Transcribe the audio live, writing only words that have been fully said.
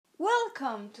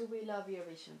Welcome to We Love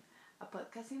Eurovision, a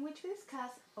podcast in which we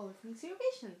discuss all things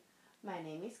Eurovision. My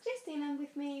name is Christine and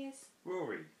with me is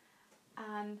Rory.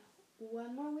 And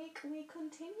one more week we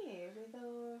continue with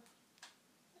our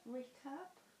recap.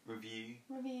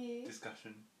 Review.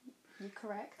 Discussion. You're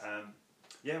correct.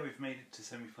 Yeah, we've made it to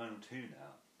semi-final 2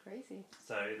 now. Crazy.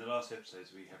 So in the last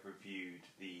episodes we have reviewed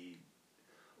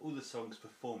all the songs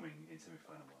performing in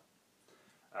semi-final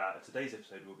 1. Today's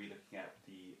episode we'll be looking at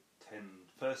the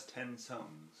first 10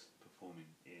 songs performing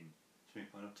in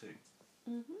semi-final 2.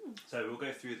 Mm-hmm. So we'll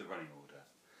go through the running order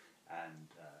and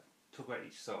talk about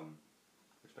each song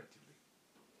respectively.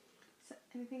 So,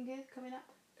 anything good coming up?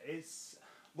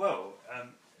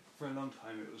 For a long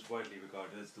time it was widely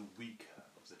regarded as the weaker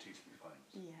of the 2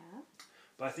 semi-finals. Yeah.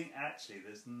 But I think actually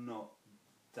there's not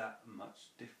that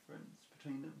much difference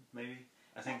between them, maybe.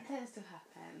 I think that tends to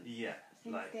happen. Yeah.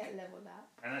 Things get leveled up.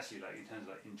 And actually, in terms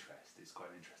of interest, it's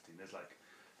quite interesting. There's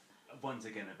once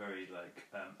again a very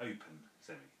open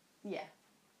semi. Yeah.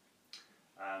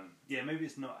 Maybe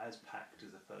it's not as packed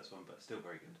as the first one, but still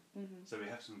very good. Mm-hmm. So we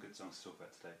have some good songs to talk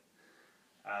about today.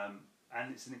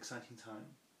 And it's an exciting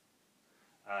time.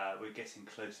 We're getting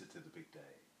closer to the big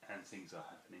day, and things are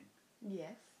happening.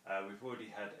 Yes. We've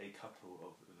already had a couple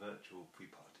of virtual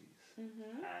pre-parties,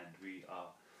 and we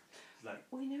are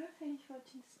we never finished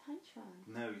watching the Spanish one.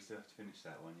 No, we still have to finish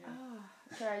that one, yeah. Oh,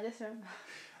 sorry, I just remember.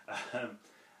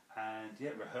 And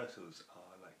yeah, rehearsals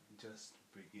are just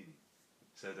beginning.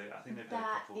 So I think they've had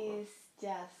a couple. That is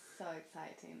just so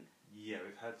exciting. Yeah,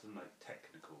 we've had some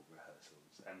technical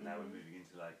rehearsals, and now we're moving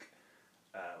into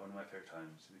one of my favourite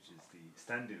times, which is the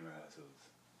stand-in rehearsals.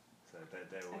 So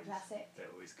they're always classic. They're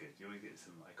always good. You always get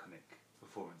some iconic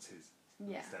performances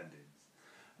from the stand-ins.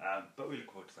 But we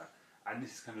look forward to that. And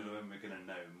this is kind of when we're going to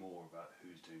know more about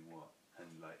who's doing what and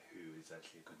who is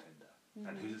actually a contender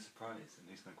and who's a surprise and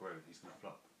who's going to grow and who's going to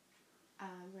flop.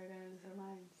 And we're going to lose our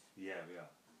minds. Yeah, we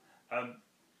are.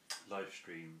 Live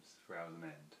streams for hours on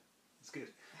end. It's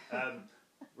good.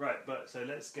 Right, so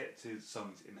let's get to the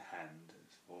songs in hand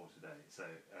for today. So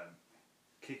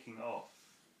kicking off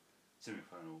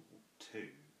semi-final 2,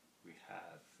 we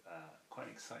have quite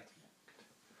an exciting act.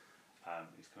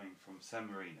 It's coming from San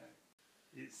Marino.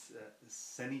 It's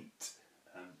Zenit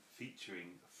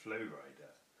featuring Flow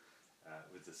Rider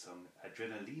with the song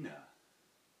Adrenalina.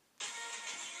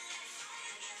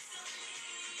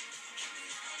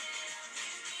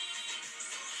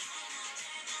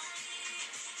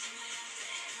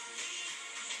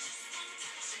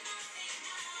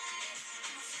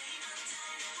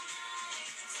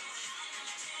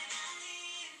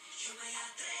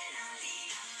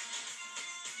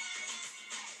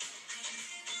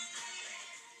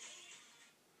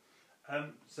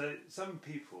 So some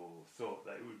people thought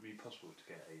that it would be possible to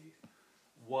get a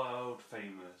wild,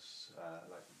 famous,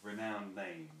 renowned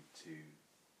name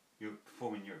to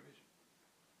perform in Eurovision.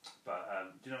 But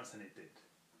do you know what Zenit did?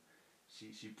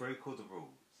 She broke all the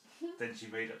rules. Then she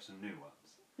made up some new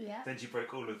ones. Yeah. Then she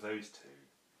broke all of those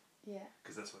 2. Yeah.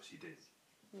 Because that's what she did.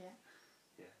 Yeah.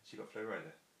 Yeah. She got Flow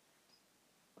Rider.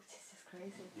 Which is just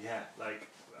crazy. Yeah. I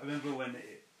remember when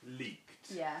it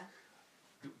leaked. Yeah.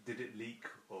 Did it leak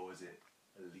or was it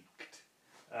leaked?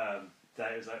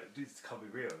 That it was this can't be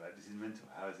real. This is mental.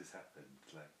 How has this happened?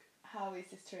 How is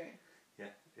this true? Yeah,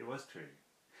 it was true.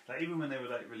 Even when they would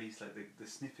release the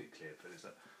snippet clip, and it's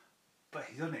but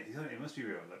he's on it. It must be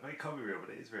real. It can't be real,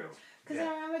 but it is real. Because I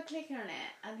remember clicking on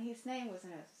it, and his name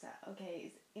wasn't. Okay,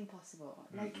 it's impossible.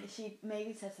 She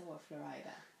maybe said the word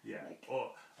Florida. Yeah.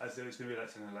 Or as there was going to be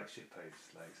something like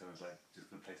shitpost. Someone's just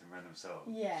going to play some random song.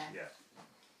 Yeah. Yeah.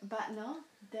 But no,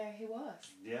 there he was.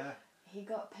 Yeah. He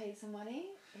got paid some money.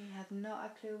 He had not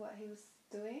a clue what he was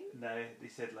doing. No, they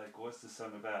said what's the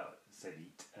song about?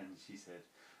 Zenit, and she said,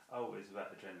 oh, it's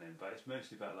about adrenaline, but it's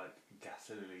mostly about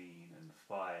gasoline and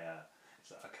fire.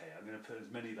 It's okay, I'm going to put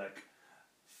as many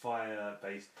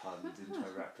fire-based puns into my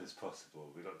rap as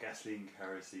possible. We've got gasoline,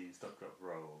 kerosene, stop, drop,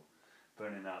 roll,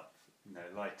 burning up,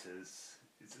 lighters.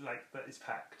 It's that is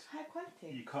packed. High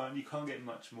quality. You can't get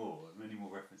many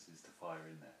more references to fire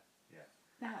in there. Yeah.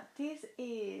 Now this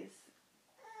is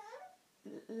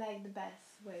the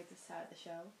best way to start the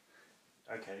show.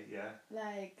 Okay. Yeah.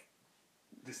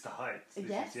 This is the heights.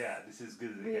 Yes. This is as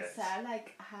good as it we gets. start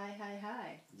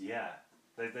high. Yeah.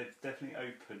 They've definitely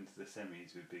opened the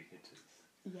semis with big hitters.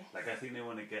 Yes. I think they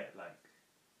want to get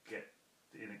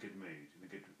in a good mood, in a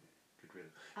good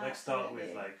rhythm. Absolutely. Start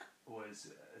with what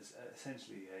is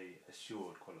essentially a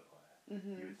assured qualifier.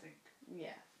 You would think.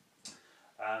 Yeah.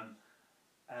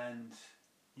 And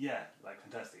yeah,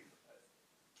 fantastic.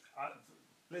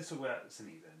 Let's talk about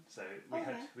Zenit then. So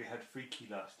we had Freaky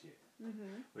last year.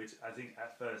 which I think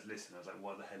at first listen I was like,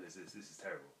 what the hell is this? This is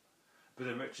terrible. But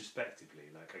then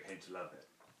retrospectively, like, I came to love it.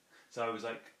 So I was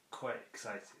like quite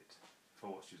excited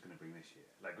for what she was going to bring this year.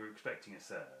 Like, we were expecting a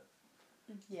serve.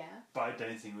 Yeah. But I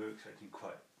don't think we were expecting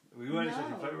quite. We weren't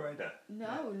expecting Flow Rider.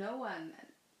 No, no one.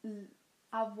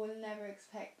 I will never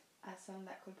expect a song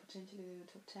that could potentially do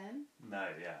the top 10. No,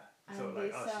 yeah. I And thought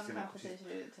this like, song can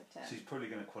potentially do the top 10. she's probably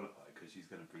going to qualify because she's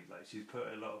going to be like, she's put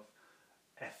a lot of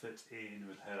effort in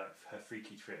with her like her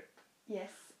freaky trip.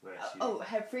 Yes. Where she,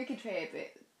 her freaky trip.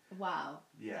 Wow.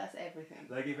 Yeah. That's everything.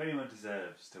 Like, if anyone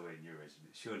deserves to win Eurovision,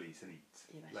 it's surely Sanit.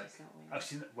 Yeah, but like, she's not winning. Oh,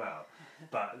 she's not, well,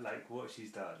 but like what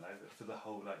she's done, like for the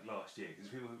whole like last year,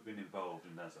 because people have been involved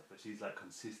and done stuff, but she's like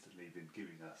consistently been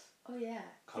giving us. Oh yeah.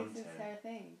 Content. This is her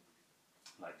thing.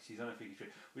 Like, she's on a freaky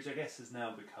trip, which I guess has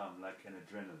now become like an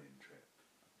adrenaline trip.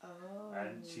 Oh.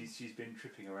 And she's been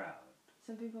tripping around.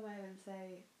 Some people might even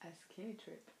say a skinny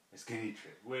trip. A skinny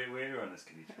trip. We're on a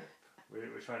skinny trip.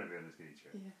 we're trying to be on a skinny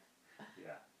trip. Yeah.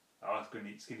 Yeah. Our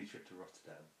skinny trip to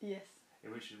Rotterdam, Yes.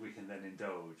 in which we can then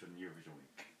indulge on Eurovision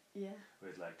week Yeah.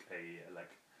 with like a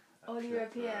All plethora,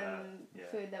 European yeah.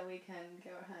 food that we can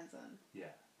get our hands on.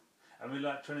 Yeah, and we're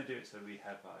like trying to do it so we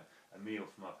have a meal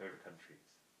from our favourite countries,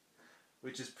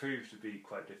 which has proved to be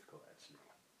quite difficult actually.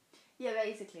 Yeah,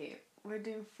 basically, we're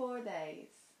doing 4 days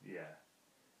Yeah.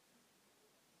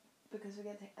 because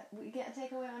we get a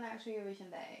takeaway on actual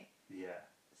Eurovision day. Yeah.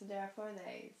 So there are 4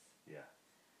 days. Yeah.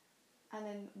 And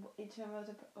then each member of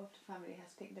the family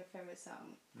has picked their favourite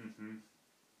song. Mhm.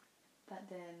 But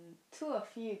then 2 of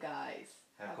you guys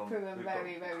have We've proven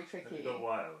very, very tricky. It's got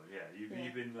wild, yeah. You've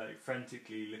Yeah. been like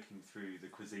frantically looking through the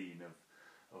cuisine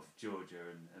of Georgia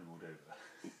and Moldova.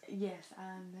 Yes,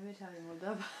 and let me tell you,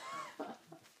 Moldova,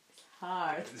 it's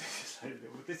hard.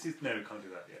 This is no, we can't do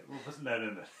that yet.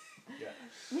 No. Yeah.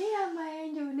 Me and my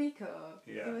angel Nico,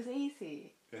 Yeah. it was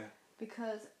easy. Yeah.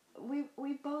 Because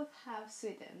we both have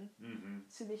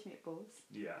Swedish meatballs.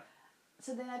 Yeah.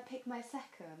 So then I picked my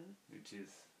second, Which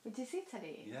is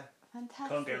Italy. yeah. Fantastic.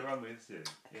 Can't go wrong with it.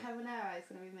 Yeah. Carbonara is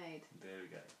going to be made. There we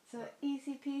go. So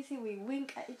easy peasy, we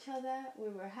wink at each other, we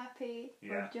were happy,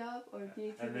 Yeah. our job, our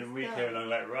beauty And then was we done. came along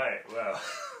like, right, well,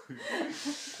 there you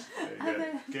And go.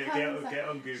 then Get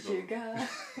on Google. Sugar.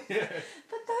 Yeah.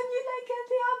 But don't you like El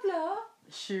Diablo?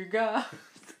 Sugar.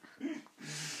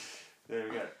 There we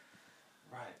go.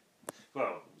 Right.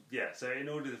 Well, yeah, so in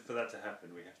order for that to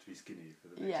happen, we have to be skinny for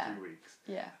the next 2 weeks.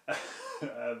 Yeah.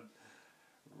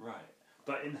 Right.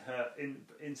 But in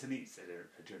Sanit's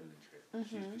adrenaline trip,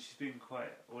 she's been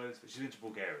quite all over. She's been to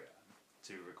Bulgaria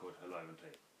to record her live and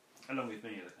tape, along with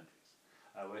many other countries,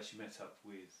 where she met up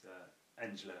with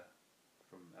Angela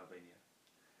from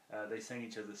Albania. They sang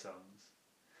each other's songs.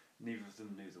 Neither of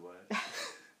them knew the words,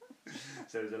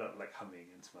 so there was a lot of like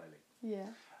humming and smiling.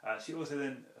 Yeah. She also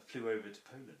then flew over to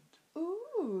Poland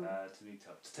Ooh. to meet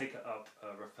up, to take up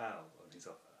Rafał on his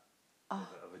offer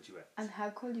of a duet. And how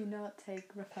could you not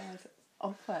take Rafael's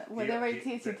offer? Whatever it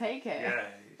is, you take it. Yeah,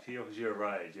 if he offers you a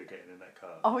ride, you're getting in that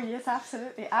car. Oh yes,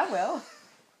 absolutely. I will.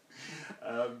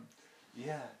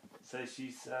 Yeah, so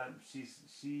she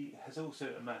has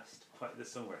also amassed quite the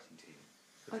songwriting team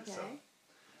for this song.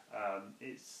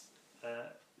 It's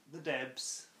the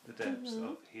Debs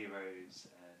of Heroes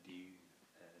and You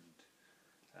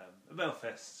and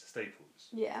Melfest staples.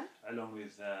 Yeah. Along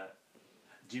with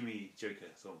Jimmy Joker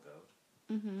Thornfeld,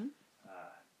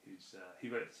 he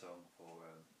wrote the song for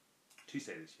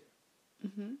Tuesday this year.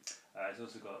 It's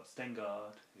also got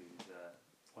Stengard, who's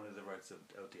one of the writers of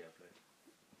El Diablo,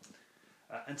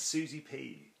 and Susie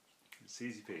P.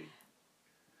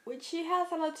 Which she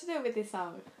has a lot to do with this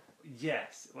song.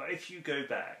 Yes, well, if you go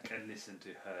back and listen to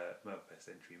her Melfest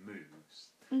entry Moves,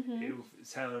 it will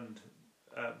sound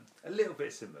a little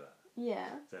bit similar.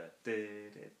 Yeah.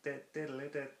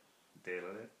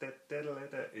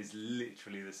 Is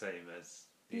literally the same as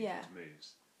the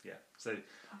Moves. Yeah. So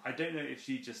I don't know if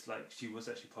she just like she was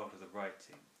actually part of the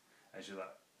writing, and she's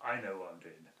like, I know what I'm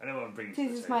doing. I know what I'm bringing.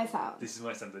 This is my sound. This is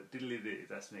my sound. The diddly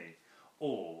that's me.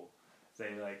 Or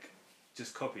they like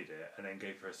just copied it and then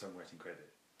gave her a songwriting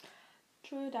credit.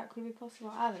 True, that could be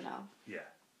possible. I don't know. Yeah.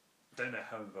 Don't know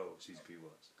how involved Susie P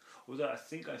was. Although I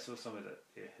think I saw somewhere that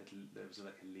there was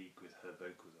like a league with her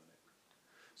vocals on it.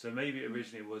 So maybe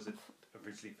originally it was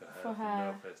originally for her from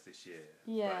Melfest this year,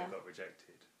 but it got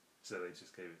rejected. So they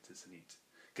just gave it to Sanit.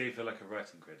 Gave her like a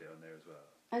writing credit on there as well.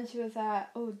 And she was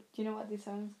do you know what this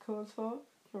song calls for?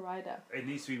 Florida. It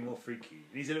needs to be more freaky.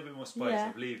 It needs a little bit more spice.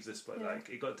 I believe like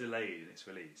it got delayed in its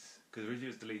release because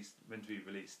originally it was meant to be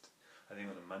released, I think,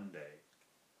 on a Monday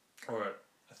or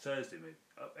a Thursday maybe.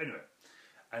 Anyway,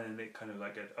 and then they kind of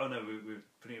like, oh no, we're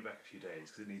putting it back a few days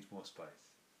because it needs more spice.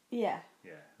 Yeah.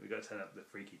 Yeah, we got to turn up the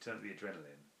freaky, turn up the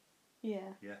adrenaline. Yeah.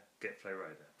 Yeah, get Flow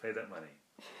Rider, pay that money.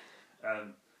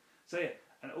 So yeah,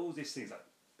 and all these things like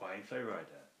buying Flow Rider,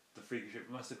 the freaky trip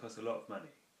must have cost a lot of money.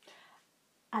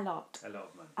 A lot. A lot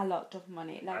of money. A lot of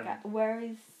money. Like, And- where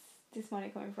is this money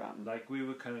coming from? Like we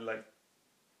were kind of like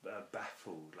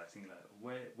baffled, like thinking like,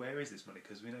 where is this money?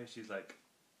 Because we know she's like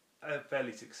a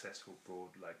fairly successful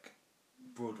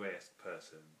Broadway-esque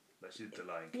person. Like she did The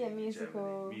Lion King, Yeah, in musical.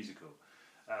 Germany, musical.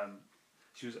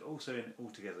 She was also in All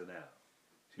Together Now.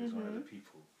 She was one of the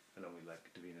people, along with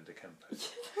like Davina De Campo. I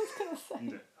was gonna say,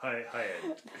 You know, high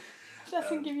end.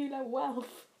 doesn't give you like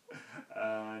wealth.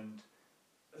 And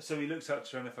so we looked up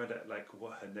trying to find out like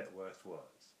what her net worth was,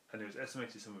 and it was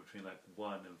estimated somewhere between like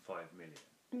 1 and 5 million.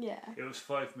 Yeah. It was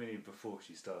 5 million before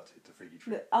she started the freaky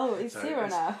trip. It's So zero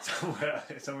it's now.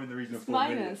 Somewhere in the region of It's 4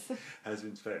 million minus. has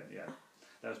been spent. Yeah,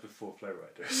 that was before Flow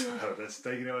Rider, so that's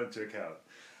taking it into account.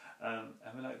 And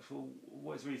we're like, well,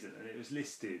 what's the reason? And it was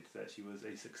listed that she was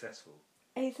a successful.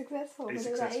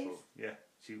 Yeah.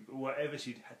 She whatever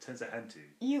she turns her hand to.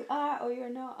 You are or you're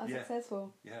not a Yeah.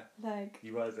 successful. Yeah. Like,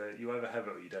 You either have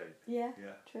it or you don't. yeah,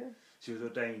 Yeah. true. She was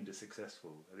ordained as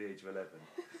successful at the age of 11.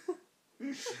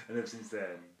 And ever since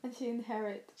then, And she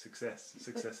inherit. success has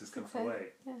come Success, her way.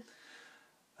 Yeah.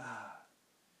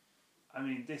 I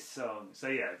mean, this song. So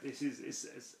yeah, it's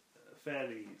a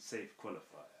fairly safe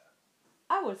qualifier.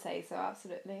 I would say so,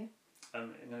 absolutely.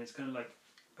 And it's kind of like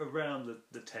around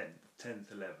the 10th,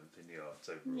 11th in the arts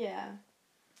overall. Yeah.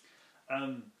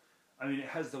 I mean, it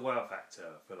has the wow factor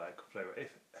for like Flow Rider.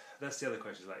 If that's the other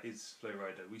question, like, is Flow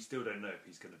Rider? We still don't know if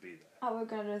he's going to be there. Oh, we're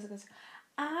gonna do this.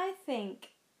 I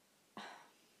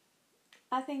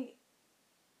think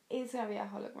it's gonna be a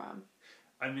hologram.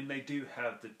 I mean, they do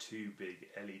have the 2 big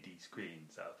LED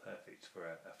screens that are perfect for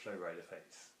a Flow Rider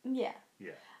face. Yeah.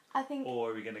 Yeah. I think. Or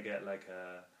are we going to get like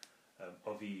a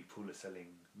Ovi Pula selling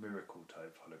miracle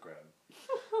type hologram?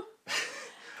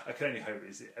 I can only hope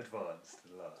it's advanced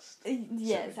and last.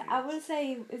 Yes, 7 I years. would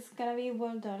say it's gonna be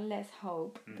well done. Let's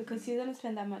hope, Mm-hmm. because you don't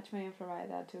spend that much money on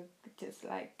Florida to just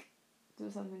like do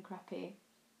something crappy.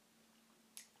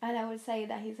 And I would say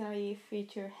that he's gonna be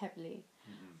featured heavily,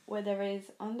 whether it's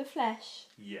on the Flesh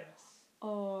Yes.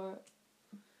 or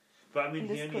But I mean, in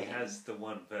the he only screen. has the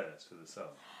one verse for the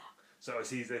song. So I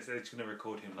see they're just going to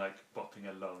record him like bopping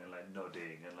along and like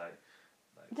nodding and like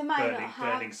They might burning, not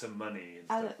have- burning some money and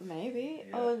stuff. maybe.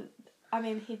 Yeah. Or I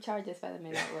mean, he charges by the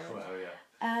minute. Word. Well,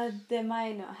 yeah. They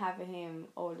might not have him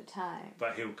all the time.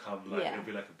 But he'll come like Yeah. it'll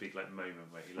be like a big like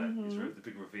moment where he like it's the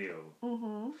big reveal.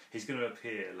 Mm-hmm. He's going to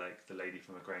appear like the lady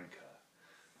from Agranka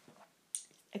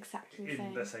Exactly the in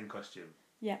same. the same costume.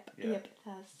 Yep. Yeah. Yep.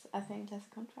 I think that's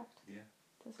a contract. Yeah.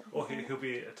 That's what Or he said. he'll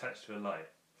be attached to a light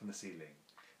from the ceiling,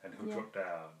 and he'll Yeah. drop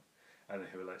down, and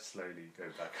he'll like slowly go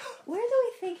back up. Where do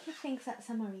we think he thinks that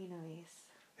San Marino is?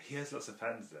 He has lots of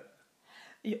fans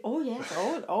there. Oh yes,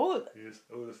 all. He has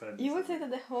all the fans. You would say that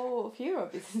the whole of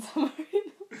Europe is in San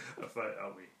Marino.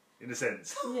 Aren't we? In a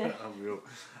sense. Yeah. Aren't we all?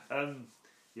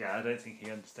 Yeah, I don't think he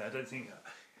understands. I don't think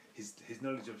his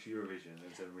knowledge of Eurovision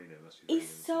and San Marino must be very It's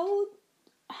limited. so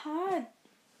hard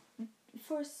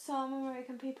for some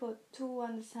American people to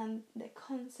understand the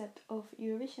concept of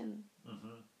Eurovision.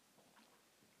 Mhm.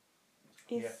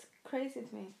 It's crazy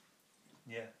to me.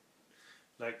 Yeah.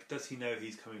 Like, does he know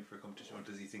he's coming for a competition, or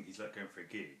does he think he's like going for a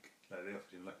gig? Like they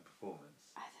offered him like a performance.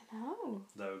 I don't know.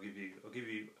 No, I'll give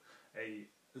you a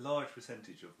large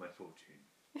percentage of my fortune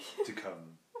to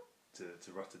come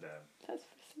to Rotterdam. That's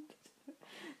to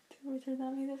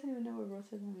Rotterdam. He doesn't even know where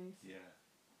Rotterdam is. Yeah.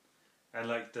 And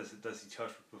like, does he charge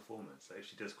for performance? Like, if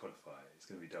she does qualify, it's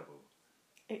going to be double.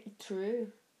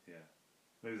 True. Yeah.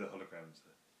 Maybe the holograms.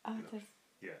 Oh, Good that's...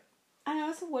 Yeah. And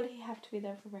also, will he have to be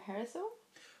there for rehearsal?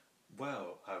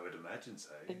 Well, I would imagine so.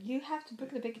 You have to book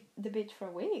the beach for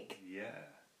a week. Yeah.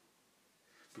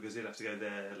 Because he'd have to go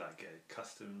there, like, get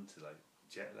accustomed to, like,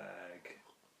 jet lag,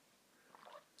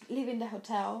 Live in the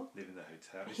hotel. live in the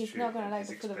hotel. It's He's true, not gonna and like his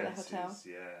the food of the expenses, hotel.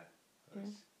 Yeah. Yeah.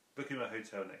 Book him a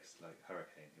hotel next, like,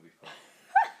 Hurricane, he'll be fine.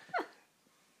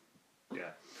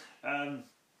 Yeah.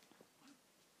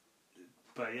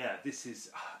 But yeah, this is...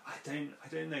 I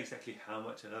don't know exactly how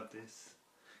much I love this,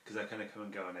 because I kind of come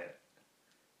and go on it.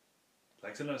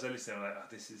 Like, sometimes I listen and I'm like, oh,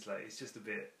 this is like, it's just a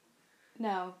bit...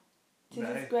 No. This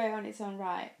No. is great on its own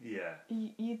right. Yeah.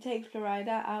 You take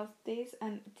Florida out of this,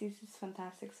 and this is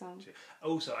fantastic song.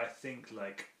 Also, I think,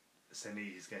 like, Seni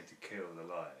is going to kill the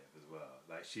live as well.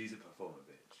 Like, she's a performer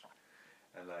bitch.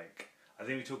 And, like, I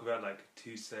think we talk about, like,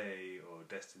 Tuesday or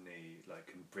Destiny, like,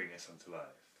 can bring us onto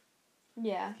life.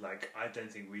 Yeah. Like, I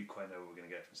don't think we quite know what we're going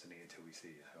to get from Seni until we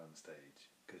see her on the stage.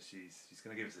 Because she's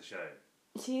going to give us a show.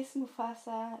 She's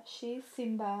Mufasa, she's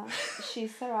Simba,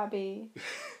 she's Sarabi,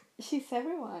 she's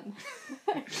everyone.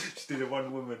 She did a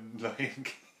one-woman Lion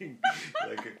King,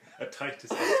 like a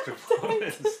Titus-esque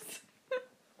performance.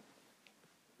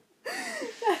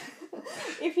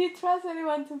 If you trust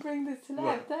anyone to bring this to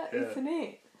life, Well, that yeah. isn't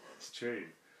it. It's true,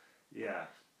 yeah.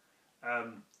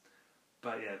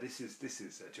 But yeah, this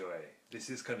is a joy. This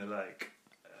is kind of like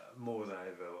more than I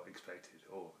ever expected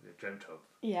or dreamt of.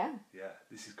 Yeah, Yeah,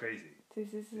 this is crazy.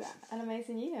 this is an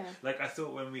amazing year. Like I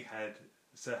thought when we had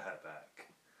Serhat back,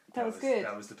 That was good.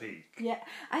 That was the peak. Yeah,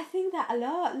 I think that a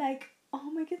lot. Like, oh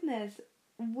my goodness,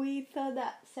 we thought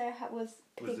that Sarah was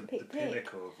Was the peak.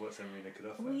 pinnacle of what San Marino could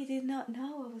offer. We did not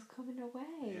know what was coming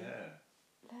away. Yeah.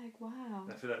 Like, wow.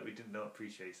 I feel like we did not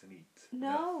appreciate Sanit.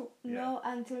 No, Yeah. no,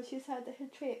 until she started her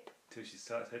trip. Till she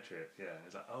starts her trip, yeah.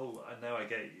 It's like, oh, and now I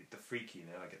get you, the freaky,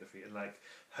 now I get the freaky. And like,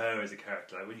 her as a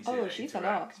character, like when you see Oh, her she's a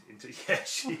interact. Yeah,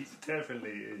 she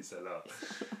definitely is a lot.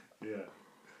 Yeah.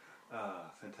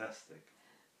 Ah, fantastic.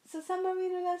 So San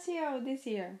Marino last year or this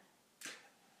year?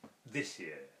 This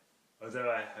year,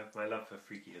 although I have my love for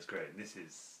Freaky has grown, this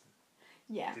is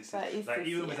But it's like this even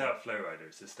year. without Flowrider,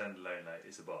 it's a standalone, like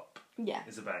it's a bop, Yeah,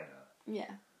 it's a banger, yeah.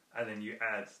 and then you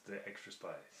add the extra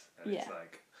spice, and it's Yeah.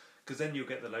 like, because then you'll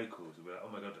get the locals who will be like, oh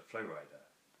my god, a Flowrider.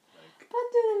 Like,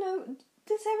 But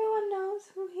does everyone knows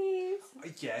who he is?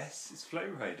 yes, it's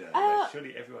Flowrider. Uh, Like,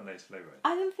 surely everyone knows Flowrider.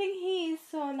 I don't think he is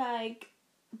so like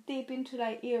deep into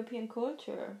like European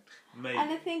culture. Maybe. And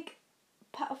I think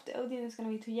part of the audience is going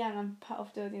to be too young and part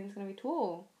of the audience is going to be too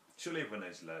old. Surely everyone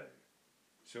knows Low.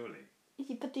 Surely.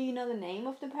 But do you know the name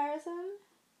of the person?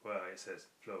 Well, it says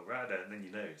Flowrider, and then you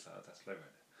know it's like, oh, that's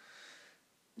Flowrider.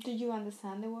 Do you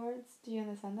understand the words? Do you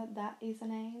understand that that is a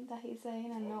name that he's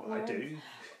saying and not Well, I words? do.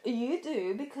 You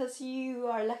do, because you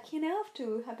are lucky enough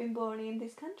to have been born in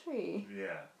this country.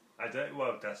 Yeah. I don't.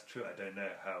 Well, that's true. I don't know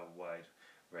how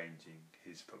wide-ranging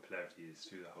his popularity is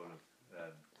through the whole of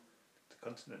the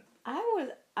continent.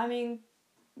 I mean,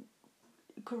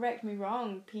 correct me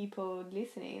wrong, people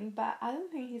listening, but I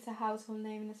don't think he's a household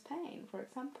name in Spain, for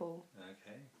example.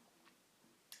 Okay.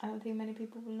 I don't think many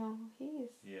people will know who he is.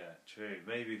 Yeah, true.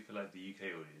 Maybe for like the UK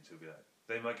audience, it'll be like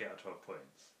they might get 12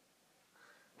 points.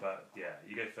 But yeah,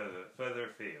 you go further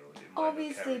afield. It might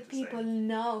Obviously, not carry the people same.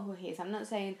 know who he is. I'm not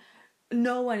saying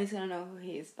no one is gonna know who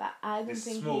he is, but I don't This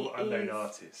think small he unknown is.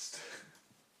 artist.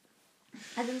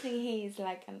 I don't think he is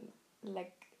like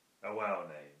A wow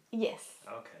name. Yes,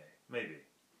 Okay, maybe.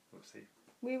 We'll see.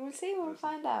 we will see. We'll We'll see.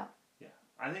 find out. Yeah,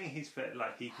 I think he's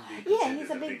like he can be. Yeah, considered he's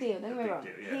a big deal. Don't get me wrong.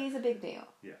 Deal, yeah. He's a big deal.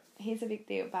 Yeah. He's a big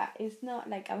deal, but it's not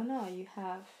like I don't know. You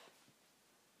have.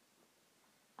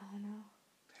 I don't know.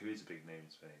 Who is a big name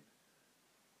in Spain?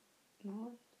 No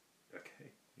one.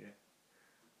 Okay, yeah.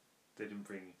 They didn't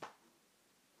bring.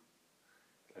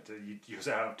 You're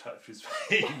so out of touch with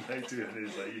Spain. Like, to be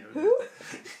honest, like, Who?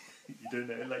 You don't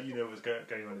know, like you know what's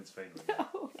going on in Spain. Right now.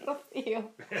 Oh, Rocío.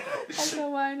 That's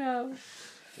how I know.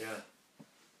 Yeah.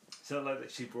 It's not like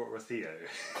that she brought Rocío.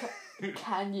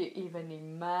 Can you even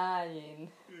imagine?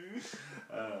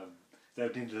 They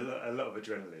would need a lot of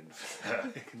adrenaline for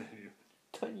that.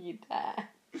 Don't you dare.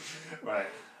 Right.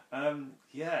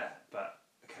 Yeah, but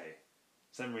okay.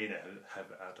 San Marino have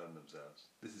outdone themselves.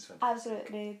 This is fantastic.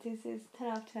 Absolutely. This is 10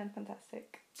 out of 10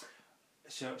 fantastic.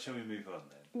 Shall we move on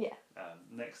then? Yeah.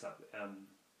 Next up,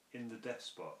 in the deaf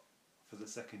spot for the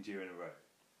second year in a row,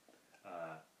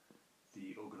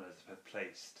 the organisers have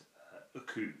placed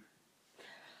Uku.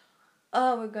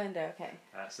 Oh, we're going there, okay.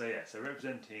 So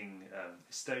representing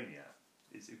Estonia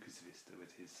is Uku Savista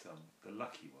with his song, The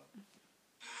Lucky One.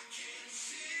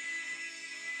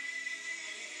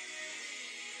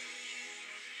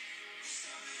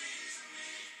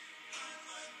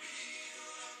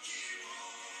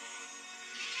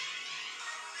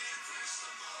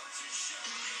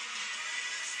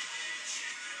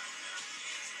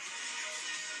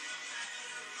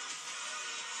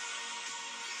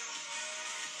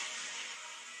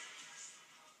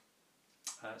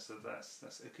 So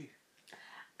that's Uku.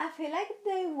 I feel like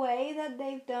the way that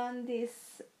they've done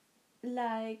this,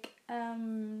 like,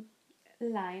 lineup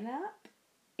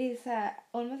is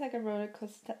almost like a roller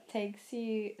coaster that takes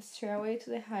you straight away to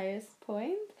the highest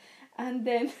point and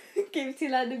then gives you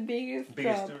like the biggest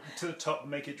drop. To the top,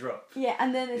 make it drop. Yeah,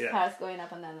 and then it starts going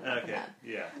up and down and up and Okay, down.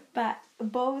 yeah. But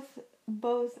both.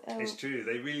 It's true.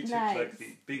 They really took nice. like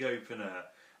the big opener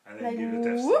and then Like, give the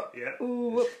deaf whoop, step. Yeah.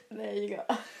 Whoop, there you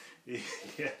go.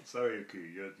 Yeah. Sorry, Uku.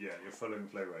 You're following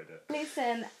Flowrider.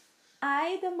 Listen,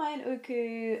 I don't mind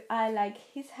Uku. I like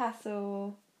his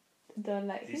hustle. Don't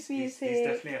like his music. He's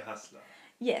definitely a hustler.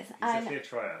 Yes, He's definitely a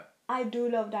trier. I do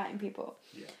love that in people.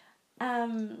 Yeah.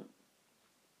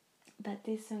 But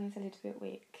this song is a little bit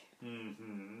weak.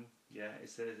 Yeah,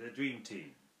 it's a dream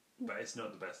team, but it's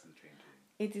not the best of the dream team.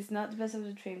 It is not the best of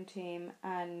the dream team,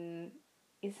 and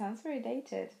it sounds very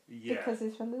dated. Yeah. Because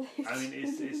it's from the I mean,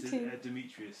 it's team. a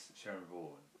Demetrius Sharon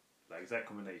Vaughan. Like, that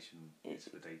combination is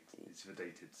for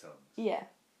dated songs. Yeah.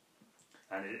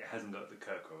 And it hasn't got the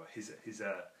Kirkrow. His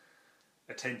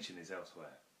attention is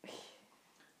elsewhere.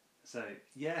 So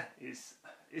yeah, it's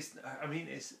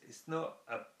not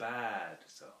a bad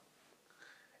song.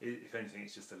 If anything,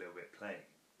 it's just a little bit plain.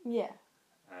 Yeah.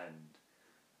 And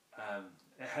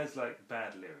it has like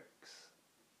bad lyrics.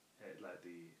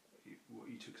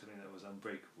 You took something that was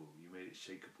unbreakable, you made it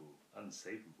shakeable,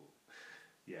 unsavable.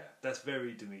 Yeah, that's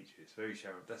very Demetrius, very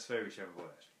Sharon. That's very Sharon Vaughan,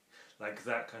 actually. Like,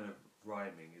 that kind of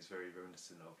rhyming is very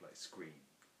reminiscent of like Scream.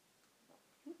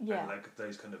 Yeah. And like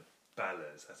those kind of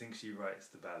ballads. I think she writes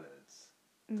the ballads,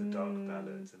 the dark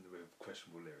ballads, and with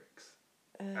questionable lyrics,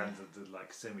 and the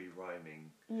like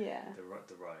semi-rhyming. Yeah. The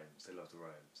rhymes. They love the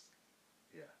rhymes.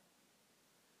 Yeah.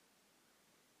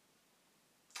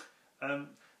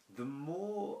 The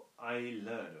more I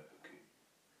learn of Oku,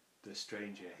 the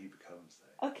stranger he becomes,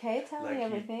 though. Okay, tell me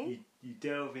everything. You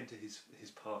delve into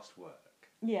his past work.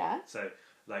 Yeah. So,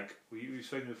 like, we've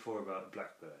spoken before about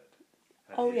Blackbird.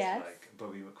 And his, yes. like,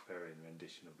 Bobby McFerrin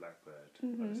rendition of Blackbird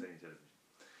Mm-hmm. on Sony television.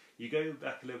 You go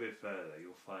back a little bit further,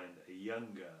 you'll find a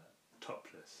younger,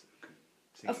 topless Oku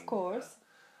singing. Of course.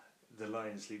 The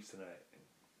Lion Sleeps Tonight.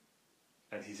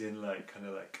 And he's in, like, kind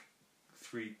of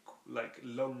like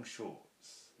long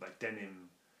shorts, like denim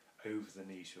over the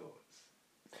knee shorts.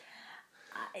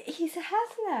 He's a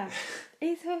hustler.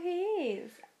 It's who he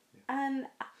is. And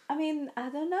I mean, I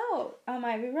don't know, I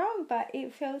might be wrong, but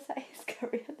it feels like his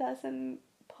career doesn't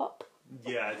pop.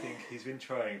 Yeah, I think he's been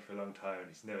trying for a long time and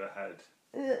he's never had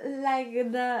like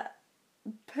the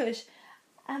push.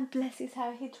 And bless his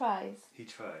heart, he tries. He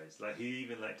tries. Like, he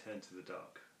even like turned to the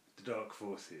dark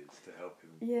forces to help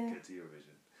him get to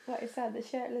Eurovision. What is that? The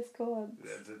shirtless gods?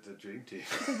 The Dream Team.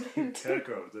 The Dream Team.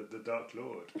 Kirkrow, the Dark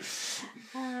Lord.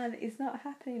 And it's not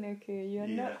happening, Oku. You're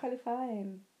not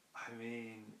qualifying. I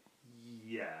mean,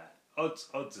 yeah. Odds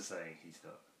are saying he's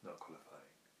not qualifying.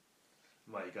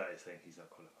 My guy is saying he's not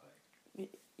qualifying.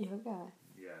 Your guy?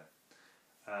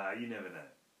 Yeah. You never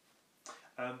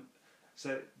know.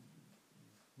 So,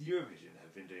 Eurovision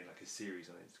have been doing like a series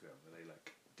on Instagram where they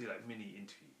like do like mini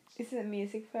interviews. Is it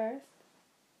music first?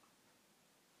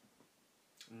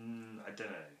 I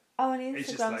don't know. Oh, on Instagram, It's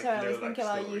just like sorry, I was little, thinking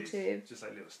like, about stories, YouTube. just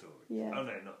like little stories. Yeah. Oh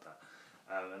no, not that.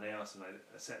 And they asked him like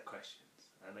a set of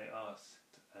questions, and they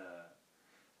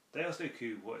asked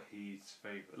Oku what his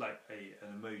favourite, like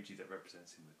an emoji that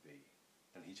represents him would be,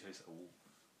 and he chose a wolf.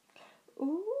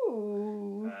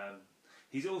 Ooh.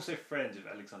 He's also friends with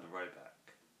Alexander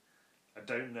Rybak. I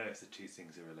don't know if the two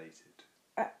things are related.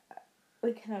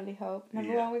 We can only hope.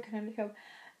 Number one, we can only hope.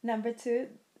 Number two,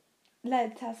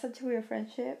 like, that's such a weird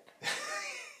friendship.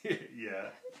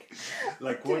 Yeah.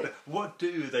 Like, what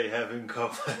do they have in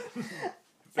common?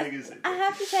 I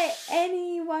have to say,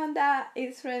 anyone that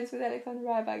is friends with Alexander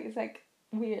Rybak is like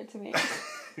weird to me.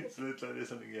 It's like there's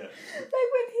something, yeah. Like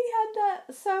when he had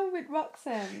that song with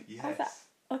Roxanne. Yes. I was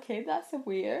like, okay, that's a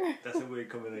weird. That's a weird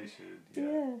combination.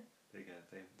 Yeah.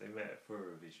 Yeah. They met for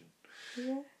Eurovision.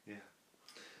 Yeah.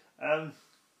 Yeah.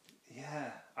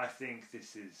 Yeah, I think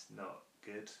this is not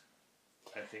good.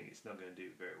 I think it's not going to do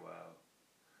very well.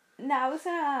 Now I was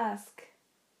going to ask,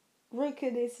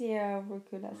 Ruku this year or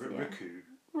Ruku last year?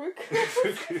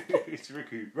 Ruku. It's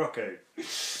Ruku. Rocco. What's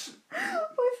his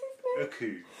name?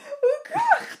 Oku.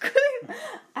 Uku.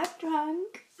 I'm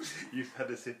drunk. You've had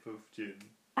a sip of gin.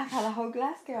 I've had a whole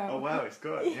glass, girl. Oh wow, it's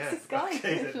gone. Yes, Yeah. it's gone.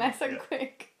 Okay, It's nice and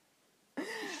quick.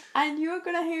 And you're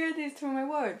going to hear this through my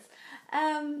words.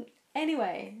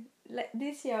 Anyway,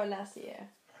 this year or last year?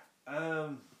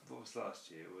 What was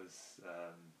last year? It was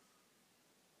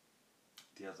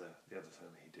the other song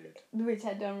that he did. Which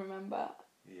I don't remember.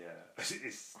 Yeah,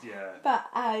 But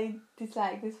I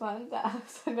dislike this one that I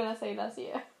was going to say last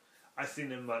year. I think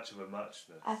they're much of a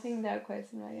muchness. I think they're quite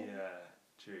similar. Yeah,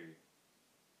 true.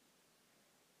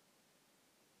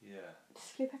 Yeah.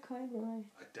 Just flip a coin, Rory.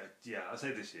 Yeah, I'll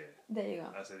say this year. There you go.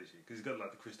 I'll say this year because he's got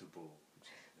like the crystal ball.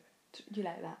 You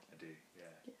like that? I do.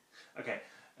 Yeah. Okay.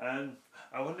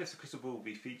 I wonder if the crystal ball will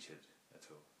be featured at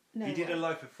all. No. He did a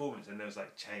live performance and there was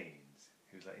like chains.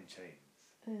 He was like in chains.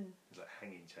 He was like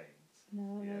hanging chains.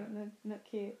 No, not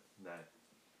cute. No.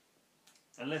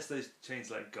 Unless those chains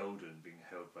like golden being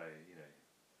held by,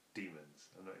 demons.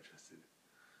 I'm not interested.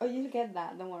 Oh, you'll get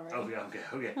that, don't worry.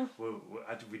 Okay. Well,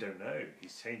 we don't know.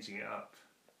 He's changing it up.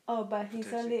 Oh, but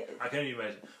he's only... I can only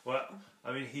imagine. Well,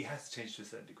 I mean, he has to change to a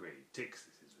certain degree. Tix,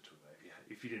 this is we're talking about.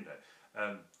 if you didn't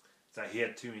know, that he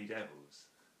had too many devils.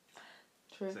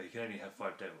 True. So he can only have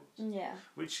 5 devils. Yeah.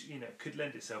 Which, could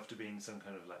lend itself to being some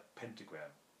kind of like pentagram.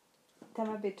 That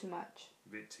might be too much. A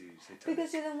bit too satanic.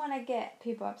 Because you don't want to get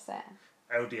people upset.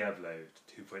 El Diablo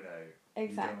 2.0. Exactly.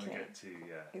 You don't want to get too,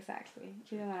 Exactly.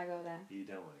 You don't want to go there. You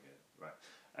don't want to go.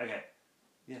 Right. Okay.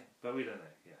 Yeah, but we don't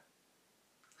know. Yeah.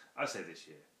 I'd say this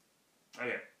year.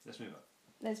 Okay, let's move on.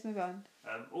 Let's move on.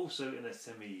 Also in a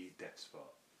semi-depth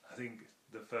spot, I think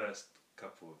the first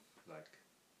couple of like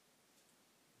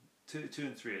 2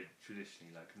 and 3 are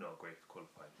traditionally like not great for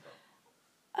qualifying.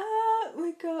 But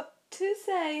We got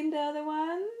Toussaint in the other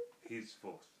one. he's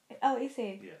 4th. Oh, is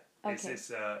he? Yeah. Okay.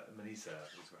 It's Manisa,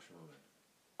 this Russian woman.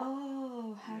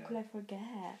 Oh, how Yeah. could I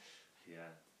forget?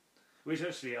 Yeah. Which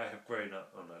actually I have grown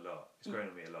up on a lot. It's grown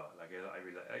on me a lot. Like I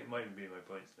really like. It might even be in my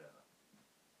points now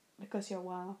Because you're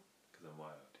wild. because I'm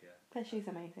wild. Yeah. But she's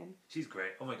amazing. She's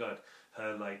great. Oh my god,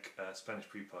 her Spanish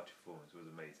pre-party performance was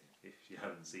amazing. If you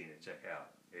haven't seen it, check it out.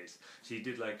 She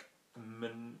did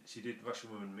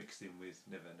Russian Woman mixed in with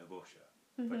Neva Nabosha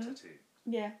by Tattoo.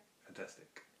 Yeah,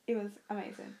 Fantastic. it was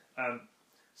amazing.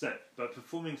 But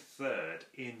performing third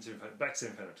in back to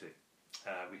Semifinal 2,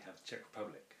 we have Czech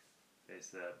Republic.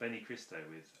 There's Benny Cristo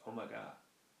with Oh My God.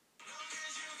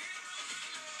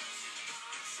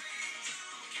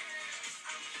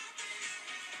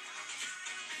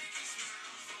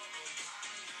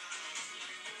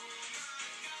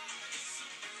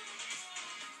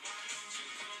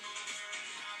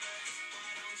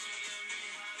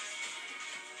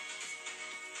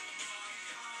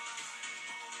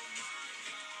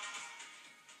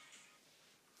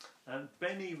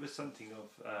 Benny was something of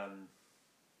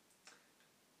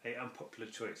an unpopular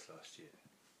choice last year.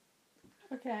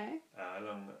 Okay.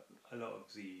 Along a lot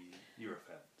of the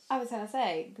Eurofans. I was gonna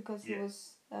say because he Yeah.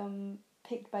 was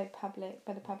picked by the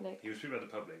public. He was picked by the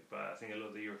public, but I think a lot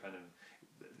of the Eurofandom,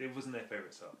 it wasn't their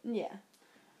favourite song. Yeah.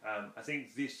 I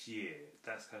think this year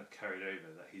that's kind of carried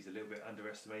over, that he's a little bit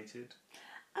underestimated.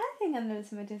 I think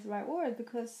underestimated is the right word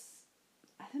because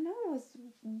I don't know,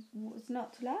 was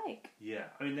not to like. Yeah,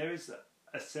 I mean there is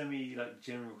a semi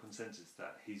general consensus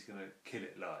that he's going to kill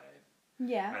it live,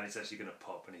 Yeah. and it's actually going to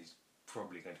pop, and he's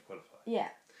probably going to qualify. Yeah.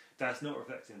 That's not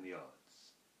reflected in the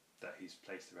odds. That he's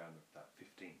placed around that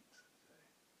 15th.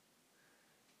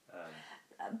 So,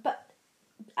 But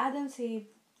I don't see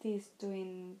this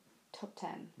doing top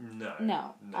 10. no.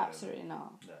 No, absolutely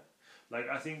not. No. Like,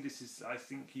 I think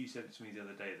you said it to me the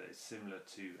other day that it's similar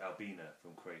to Albina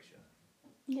from Croatia.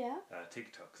 Yeah.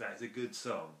 TikTok. That is a good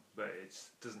song, but it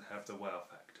doesn't have the wow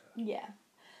factor. Yeah.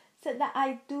 So that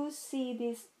I do see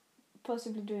this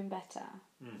possibly doing better.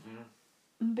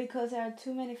 Mm-hmm. Because there are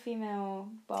too many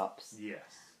female bops.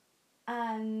 Yes.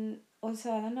 And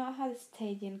also, I don't know how the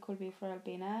staging could be for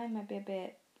Albina. It might be a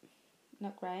bit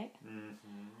not great.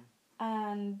 Mm-hmm.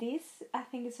 And this, I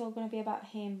think, is all going to be about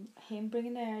him. Him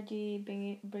bringing the energy,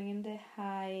 bringing the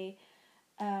high,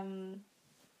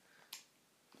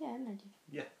 energy.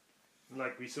 Yeah.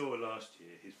 Like we saw last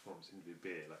year, his performance in Vid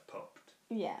Beer popped.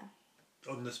 Yeah.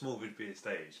 On the small Vid Beer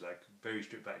stage, very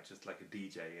stripped back, just like a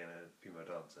DJ and a female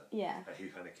dancer. Yeah. And he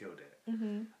kind of killed it.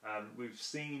 Mhm. We've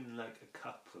seen a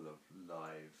couple of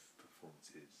live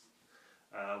performances.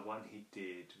 One he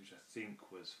did, which I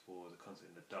think was for the Concert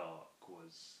in the Dark,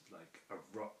 was like a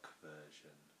rock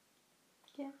version.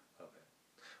 Yeah. Of it,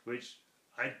 which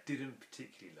I didn't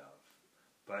particularly love,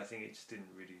 but I think it just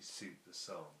didn't really suit the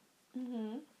song,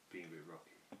 being a bit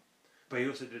rocky. But he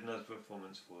also did another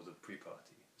performance for the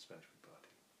pre-party, the Spanish pre-party,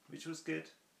 which was good.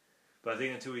 But I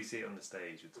think until we see it on the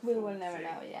stage with the We full will never thing,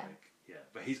 know, yeah. yeah.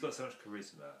 But he's got so much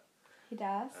charisma, He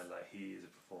does. and he is a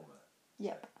performer.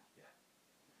 Yep.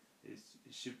 It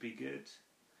should be good.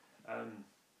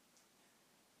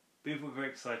 People were very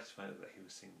excited to find out that he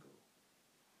was single.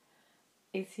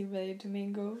 Is he ready to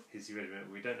mingle? Is he ready to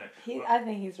mingle? We don't know. I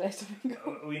think he's ready to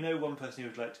mingle. We know one person who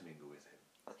would like to mingle with him.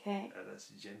 Okay. That's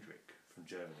Jendrik from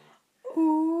Germany.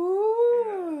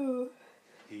 Ooh.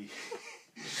 He.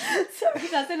 Sorry,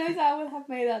 that's the noise I would have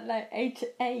made at age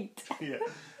 8.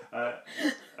 Yeah.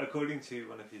 According to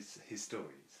one of his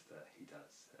stories that he does,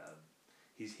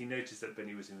 he noticed that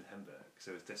Benny was in Hamburg,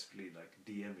 so was desperately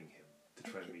DMing him to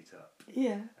try and meet up.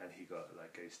 Yeah. And he got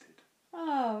ghosted.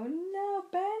 Oh no,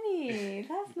 Benny!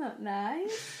 That's not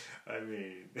nice. I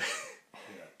mean,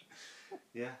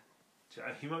 yeah.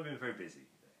 He might have been very busy.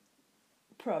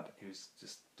 Probably. He was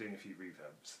just doing a few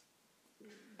revamps.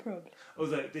 Probably.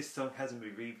 Although this song hasn't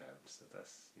been revamped, so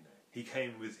that's he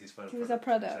came with his final. He was a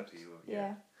product.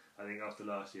 Yeah. I think after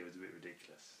last year it was a bit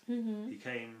ridiculous. Mm-hmm.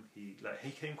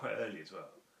 He came quite early as well.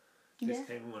 This Yeah.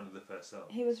 came in one of the first songs.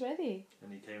 He was ready.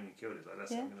 And he came and killed it. Like,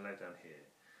 that's Yeah. what I'm going to lay down here.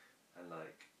 And,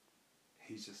 like,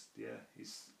 he's just,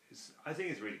 I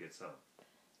think it's a really good song.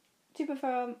 Do you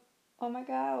prefer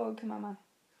Omega or Kimama?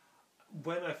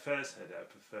 When I first heard it, I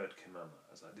preferred Kimama.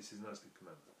 I was like, this is not as good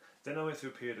Kimama. Then I went through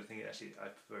a period of thinking, actually, I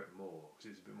prefer it more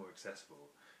because it's a bit more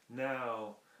accessible.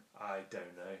 Now, I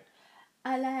don't know.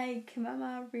 I like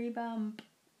Kimama Revamp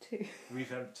too.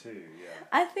 Revamp 2, yeah.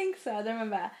 I think so. I don't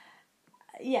remember.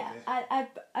 Yeah,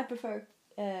 I prefer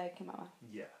Kimama.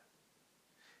 Yeah.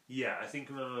 Yeah, I think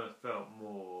Kimama felt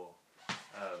more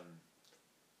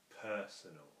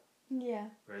personal. Yeah.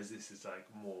 Whereas this is like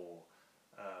more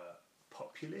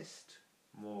populist,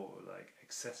 more like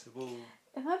accessible.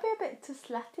 It might be a bit too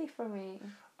slutty for me.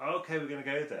 Okay, we're going to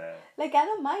go there. Like, I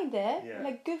don't mind it. Yeah.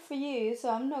 Like, good for you. So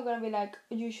I'm not going to be like,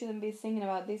 you shouldn't be singing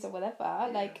about this or whatever. Yeah.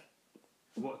 Like...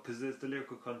 What? Because there's the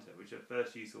lyrical content, which at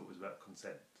first you thought was about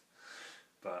consent.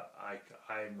 But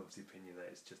I'm of the opinion that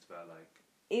it's just about, like...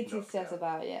 It is just lockdown.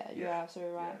 about, you're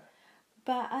absolutely right. Yeah.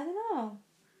 But I don't know.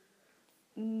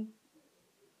 I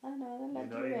don't know, I don't like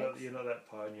lyrics. You're not that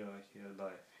part in your life. You're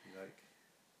like...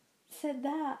 Said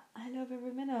that, I love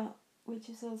every minute, which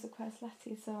is also quite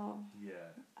slutty, so...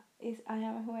 Yeah. I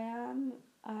am who I am.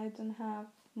 I don't have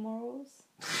morals.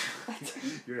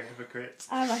 You're a hypocrite.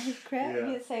 I'm a hypocrite. Yeah.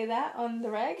 You say that on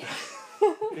the reg.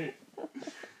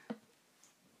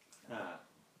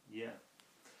 Yeah.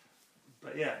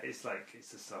 But yeah, it's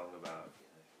a song about,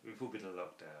 we've all been in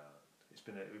lockdown.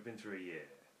 We've been through a year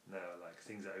now. Like,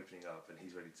 things are opening up, and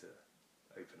he's ready to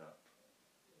open up.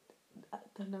 I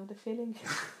don't know the feeling.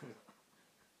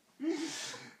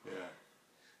 Yeah.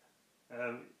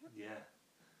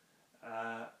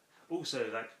 Also,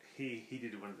 like, he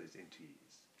did one of those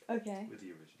interviews. Okay. With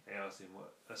the original. I asked him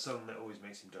what a song that always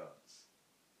makes him dance.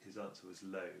 His answer was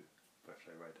 "Low" by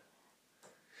Flo Rida.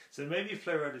 So maybe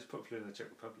Flo Rida is popular in the Czech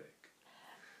Republic.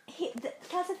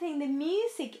 That's the thing. The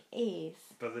music is,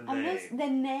 but the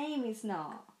name is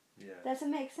not. Yeah. Does it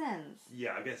make sense?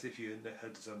 Yeah, I guess if you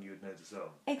heard the song, you would know the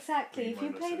song. Exactly. You If you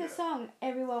might not play say the that. song,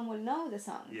 everyone will know the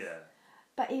song. Yeah.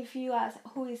 But if you ask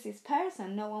who is this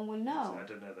person, no one will know. I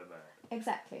don't know that man.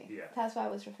 Exactly. Yeah. That's what I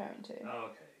was referring to. Oh,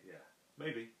 okay. Yeah.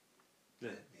 Maybe.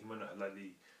 Yeah, he might not have like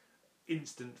the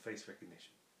instant face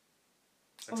recognition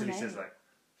until he says like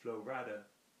Flo Rida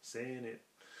saying it.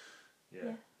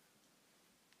 Yeah.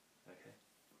 Okay.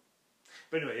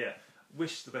 But anyway, yeah.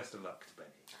 Wish the best of luck to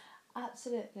Benny.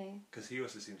 Absolutely. Because he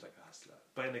also seems like a hustler,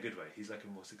 but in a good way. He's like a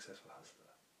more successful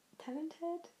hustler.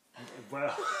 Talented?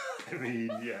 Well, I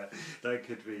mean, yeah, that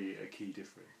could be a key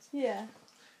difference. Yeah.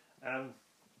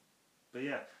 But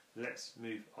yeah, let's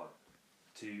move on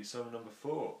to song number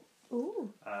 4.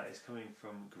 Ooh. It's coming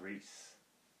from Greece.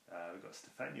 We've got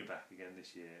Stefania back again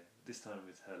this year, this time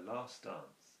with her Last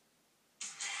Dance.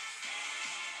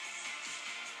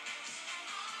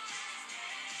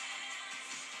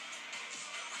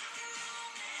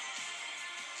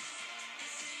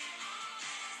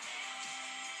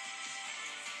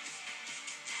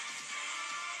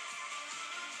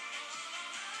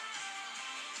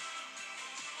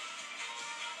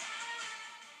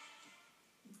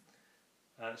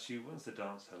 She wants to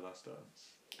dance her last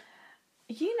dance.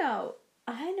 You know,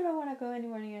 I never want to go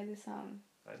anywhere near this song.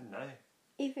 I don't know.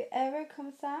 If it ever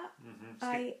comes up,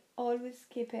 I always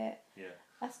skip it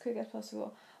as quick as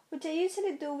possible. Which I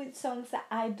usually do with songs that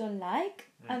I don't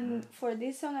like. And for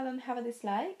this song, I don't have a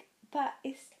dislike. But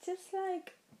it's just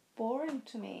like boring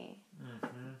to me.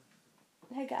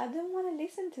 Like, I don't want to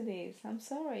listen to this. I'm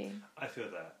sorry. I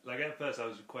feel that. Like, at first, I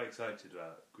was quite excited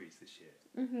about Greece this year.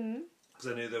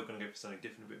 Because I knew they were going to go for something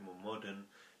different, a bit more modern,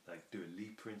 like Dua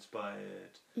Lipa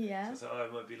inspired. Yeah. So I thought,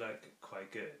 it might be like quite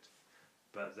good.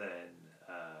 But then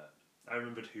I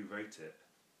remembered who wrote it.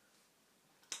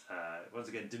 Once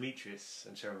again, Demetrius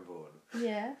and Sharon Vaughan.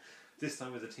 Yeah. This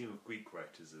time with a team of Greek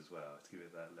writers as well, to give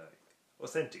it that like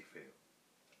authentic feel.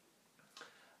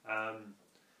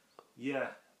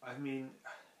 Yeah, I mean,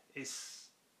 it's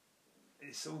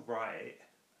all right.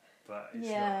 But it's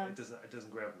not, it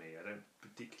doesn't grab me. I don't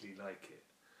particularly like it.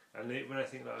 And when I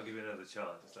think that I'll give it another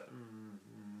chance, it's like,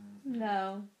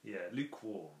 No. Yeah,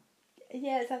 lukewarm.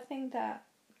 Yes, I think that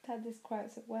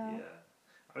describes it well. Yeah.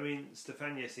 I mean,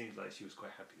 Stefania seems like she was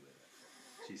quite happy with it.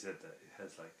 She said that it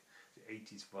has like the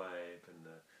 80s vibe and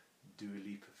the Dua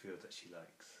Lipa feel that she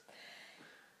likes.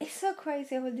 It's so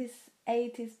crazy all these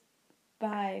 80s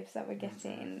vibes that we're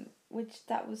getting, which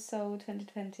that was so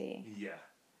 2020. Yeah.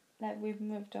 Like, we've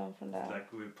moved on from that.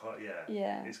 Like,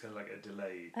 Yeah. It's kind of like a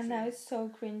delay. And now it's so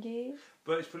cringy.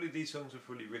 But it's probably, these songs were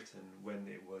probably written when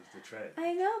it was the trend.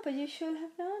 I know, but you should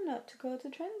have known not to go to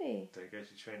trendy. Don't go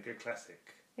to trend, go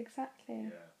classic.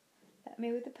 Exactly. Yeah. Like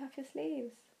me with the puffy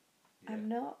sleeves. Yeah. I'm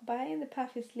not buying the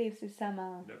puffy sleeves this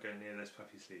summer. Not going near those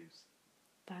puffy sleeves.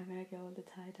 But I'm going to go all the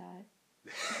tie-dye.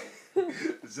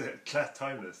 Is it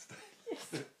timeless?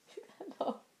 Yes.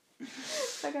 No.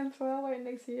 I can throw away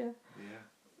next year. Yeah.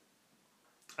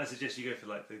 I suggest you go for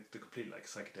like the complete like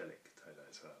psychedelic tie-dye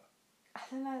as well. I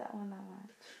don't like that one that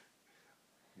much.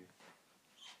 Yeah.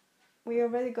 We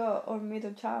already got our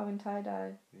middle child in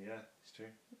tie-dye. Yeah, it's true.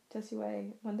 Just you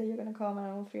wait. One day you're going to come and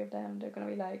all three of them, they're going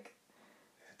to be like...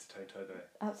 Head to toe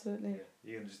tie-dye. Absolutely. Yeah.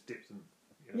 You're going to just dip them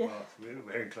in a bath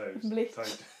wearing clothes. Bleach.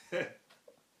 Tied.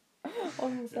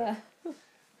 Almost Yeah.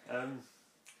 there.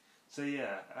 So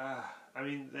yeah, I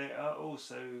mean, they are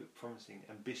also promising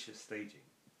ambitious staging.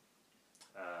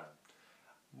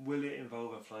 Will it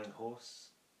involve a flying horse?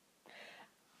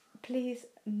 Please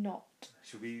not.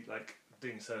 Should we like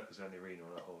doing circles around the arena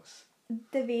on a horse?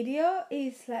 The video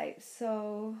is like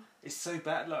so... It's so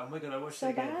bad. Like, oh my god, I watched So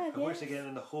it again. bad, I watched it yes. again,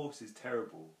 and the horse is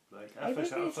terrible. Like at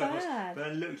Everything first, is I was, bad. but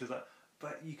I looked, I was like,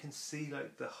 but you can see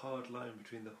like the hard line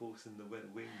between the horse and the wing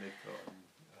they've got. And,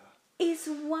 It's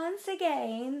once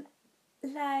again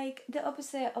like the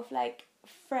opposite of like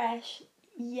fresh,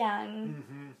 young,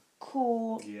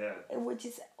 cool, yeah, which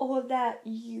is all that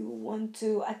you want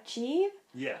to achieve.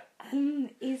 yeah. And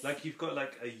it's Like you've got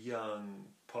like a young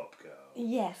pop girl,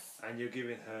 yes, and you're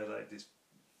giving her like this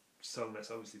song that's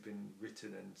obviously been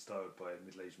written and styled by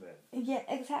middle-aged men. yeah,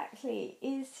 exactly.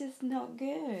 It's just not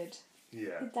good.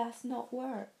 Yeah, It does not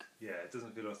work. yeah. It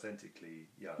doesn't feel authentically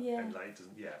young, Yeah. and like it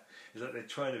doesn't. Yeah, it's like they're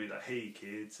trying to be like, "Hey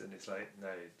kids," and it's like, no,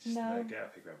 just No. no, get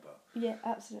up here, grandpa. Yeah,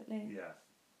 absolutely. Yeah,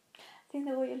 I think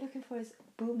that what you're looking for is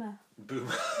boomer.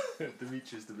 boomer.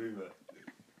 Demetrius the boomer.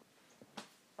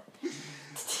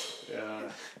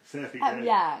 Yeah, there we I'm go.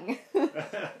 young.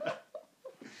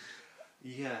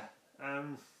 Yeah,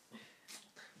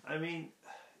 I mean,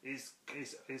 it's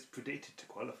predicted to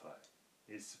qualify.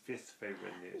 It's fifth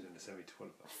favourite in the semi to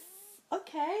qualify.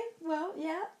 Okay, well,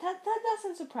 yeah, that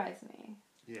doesn't surprise me.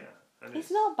 Yeah, and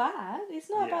It's not bad. It's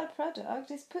not Yeah. a bad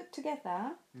product. It's put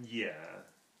together. Yeah,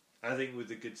 I think with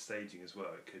the good staging as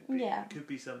well, it could be. Yeah. It could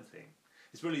be something.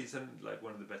 It's probably like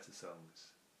one of the better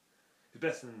songs. It's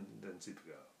better than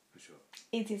Supergirl for sure.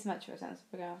 It is much better than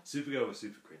Supergirl. Supergirl was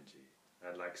super cringy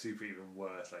and like super even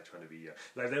worse. Like trying to be young.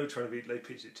 Like they were trying to be. They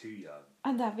pitched it too young.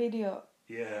 And that video.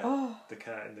 Yeah. Oh, The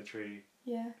cat in the tree.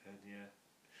 yeah. And yeah,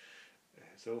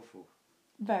 it's awful.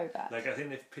 Very bad. Like I think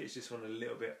they've pitched this one a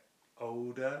little bit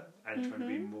older and trying to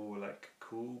be more like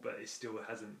cool, but it still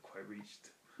hasn't quite reached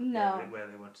No, where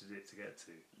they wanted it to get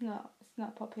to. no, it's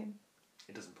not popping.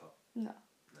 It doesn't pop. No.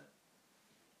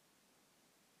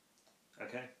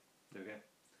 Okay, there we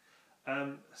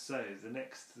go. So the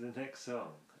next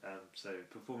song. So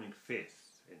performing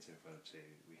fifth in semi-final 2,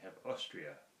 we have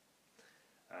Austria.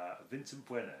 Vincent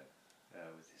Bueno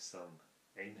with his song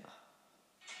Amen.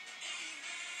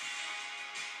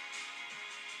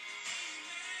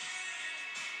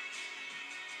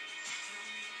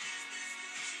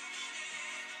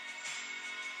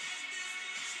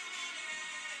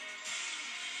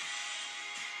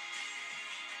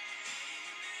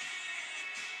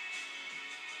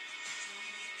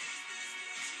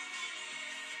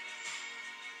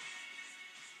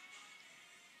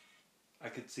 I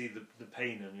could see the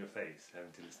pain on your face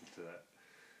having to listen to that.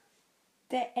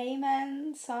 The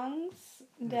Amen songs,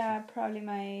 they are probably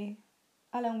my,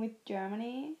 along with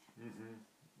Germany.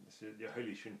 It's your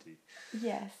holy trinity.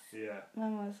 Yes, Yeah, my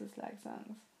most like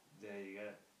songs. there you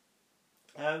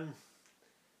go.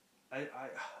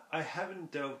 I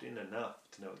haven't delved in enough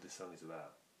to know what this song is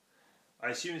about. I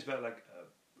assume it's about like a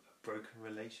broken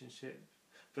relationship,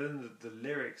 but then the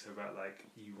lyrics are about like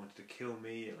you wanted to kill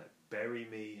me and like bury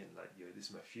me and like this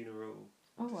is my funeral.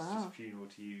 Oh, This is wow. just a funeral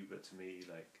to you, but to me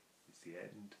like it's the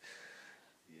end.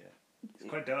 Yeah, it's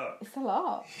quite dark. It's a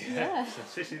lot. Yeah.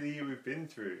 Especially the year we've been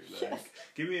through. Like, Yes.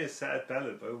 give me a sad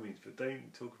ballad by all means, but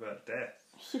don't talk about death.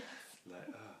 Yes. Like,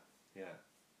 yeah.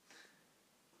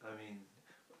 I mean,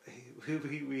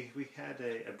 we had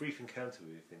a brief encounter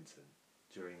with Vincent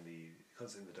during the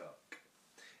Concert in the Dark,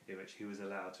 in which he was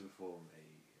allowed to perform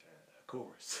a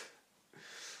chorus.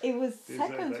 It was It was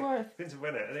seconds like worth. Vincent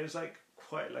Bueno, and it was like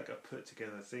quite like a put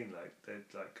together thing. Like they're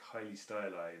like highly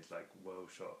stylized, like well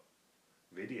shot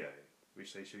video,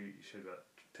 which they showed about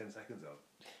 10 seconds of.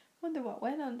 Wonder what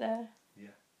went on there. Yeah,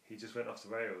 he just went off the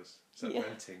rails, started Yeah.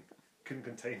 ranting, couldn't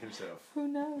contain himself. Who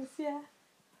knows? Yeah.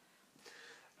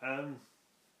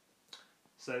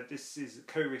 So this is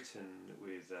co-written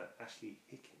with Ashley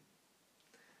Hicklin.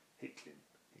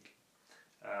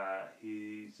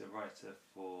 He's a writer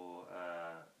for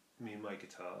Me and My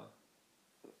Guitar,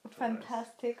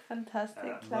 Fantastic.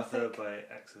 Mother Classic. by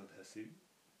Axel Hesu.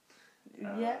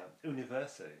 Yeah.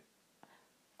 Universo.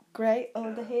 Great.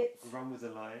 All the hits. Run with the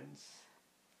Lions.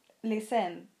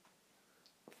 Listen.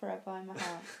 Forever in my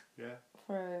heart. Yeah.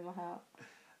 Forever in my heart.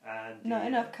 And Not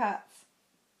enough cats.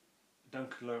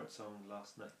 Duncan Lawrence song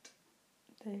Last Night.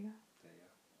 There you go.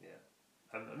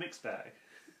 Yeah. A mixed bag.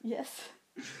 Yes.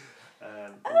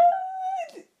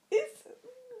 It's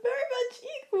very much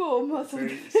equal, most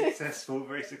very of successful.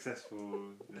 Very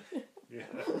successful. Yeah.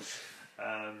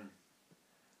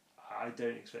 I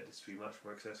don't expect it to be much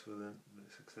more successful than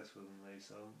those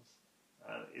songs.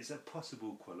 It's a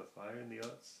possible qualifier in the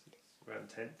odds. Around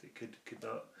 10th, it could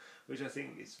not, which I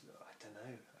think is, I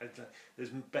don't know. There's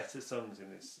better songs in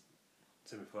this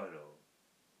semi-final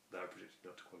that I predicted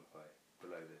not to qualify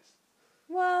below this.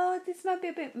 Well, this might be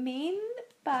a bit mean,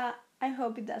 but I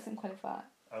hope it doesn't qualify.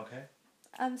 Okay.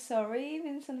 I'm sorry,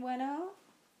 Vincent Bueno.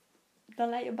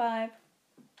 Don't let your vibe.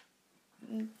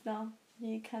 No,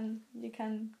 you can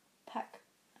pack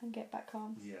and get back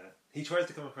home. Yeah, he tries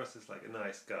to come across as like a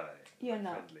nice guy. You're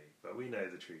not friendly, but we know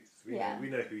the truth. We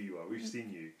know who you are. We've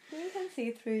seen you. We can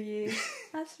see through you.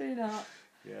 Absolutely not.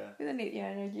 Yeah. We don't need your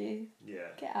energy.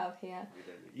 Yeah. Get out of here.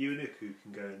 You and Uku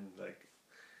can go and like.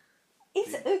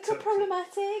 Is Uku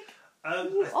problematic?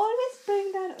 You always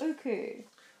bring down Uku.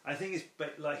 I think it's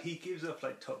like he gives off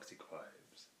like toxic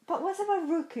vibes. But what about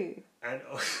Ruku? And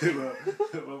also,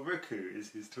 well, Ruku is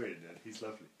his twin, and he's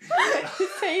lovely.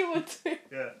 He's the evil twin.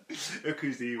 Yeah,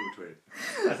 Uku's the evil twin.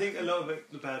 I think a lot of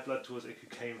the bad blood towards Uku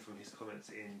came from his comments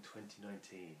in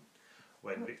 2019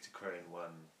 when Victor Crone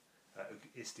won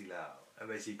Istilao, and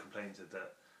basically complained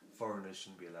that foreigners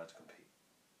shouldn't be allowed to compete.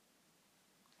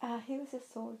 He was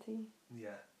just salty.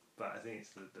 Yeah, but I think it's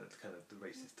the kind of the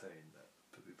racist tone that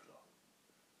put people off.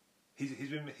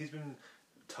 He's been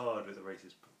tarred with a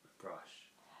racist brush.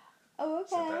 Oh, okay.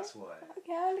 So that's why.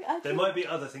 Okay, there might be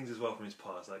other things as well from his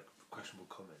past, like questionable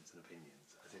comments and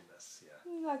opinions. I think that's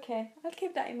Okay, I'll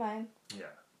keep that in mind.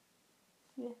 Yeah.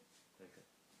 Yeah. Okay.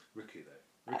 Riku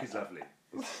though. Riku's lovely.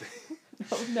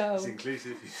 Oh no. He's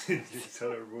inclusive. He's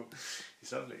tolerable.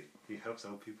 He's lovely. He helps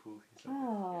old people. He's lovely.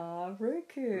 Ah,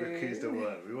 Riku. Riku's the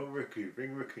one. We want Riku.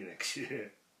 Bring Riku next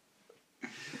year.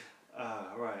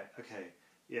 Right. Okay.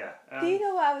 Yeah. Do you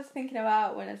know what I was thinking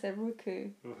about when I said Roku?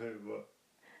 What?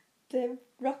 The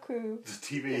Roku. The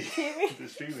TV. The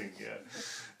streaming, yeah.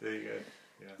 There you go.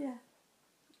 Yeah.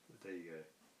 There you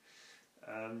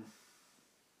go.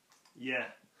 Yeah.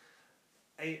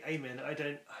 Amen.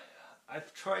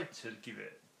 I've tried to give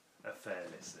it a fair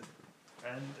listen.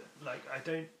 And, like, I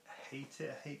don't hate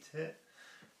it,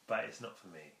 but it's not for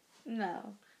me.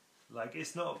 No. Like,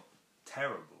 it's not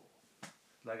terrible.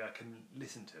 Like, I can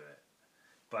listen to it,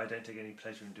 but I don't take any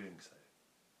pleasure in doing so.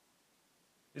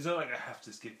 It's not like I have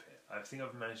to skip it. I think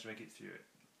I've managed to make it through it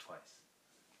twice.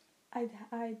 I'd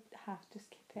have to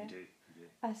skip it. You do.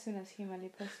 As soon as humanly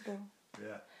possible.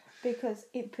 Yeah. Because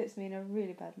it puts me in a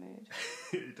really bad mood.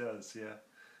 It does, yeah.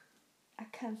 I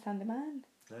can't stand the man.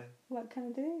 No. What can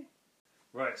I do?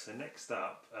 Right, so next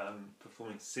up,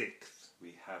 performing 6th,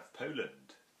 we have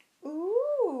Poland.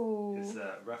 Ooh. It's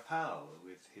Rafał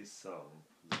with his song,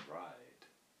 The Ride.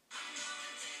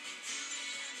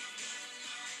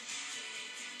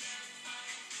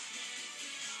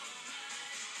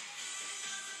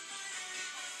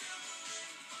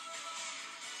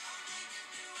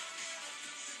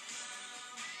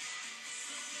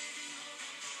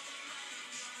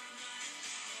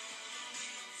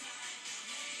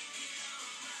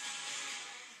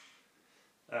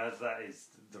 That is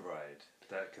The Ride.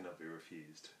 That cannot be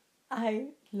refused. I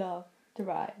love The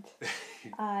Ride.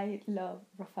 I love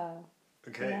Rafał.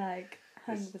 Okay. Like,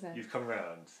 100%. You've come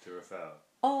round to Rafał.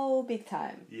 Oh, big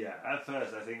time. Yeah, at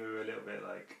first I think we were a little bit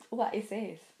like... What is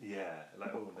this? Yeah,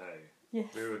 like, oh no.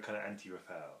 Yes. We were kind of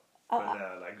anti-Rafał. But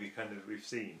now, like, we've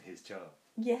seen his charm.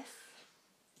 Yes.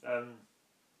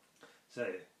 So,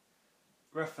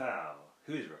 Rafał.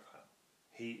 Who is Rafał?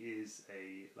 He is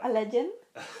a legend.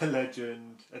 A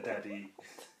legend, a daddy,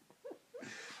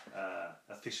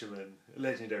 a fisherman, a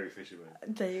legendary fisherman.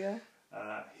 There you go.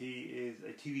 He is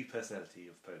a TV personality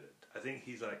of Poland. I think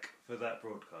he's like, for that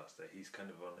broadcaster, he's kind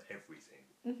of on everything.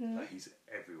 Mm-hmm. Like, he's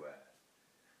everywhere.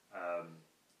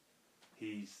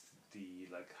 He's the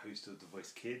host of The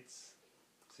Voice Kids.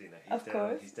 So,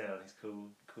 he's down, he's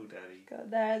cool daddy. Go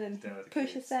there, then he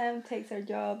pushes them, takes their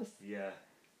jobs. Yeah.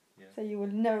 So you will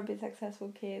never be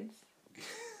successful, kids.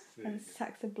 And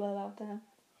sucks the blood out of them.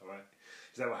 Alright.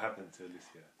 Is that what happened to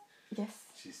Alicia? Yes.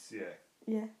 She's,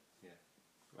 Yeah.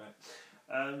 Right.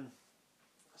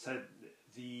 So,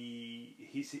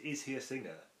 is he a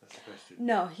singer? That's the question.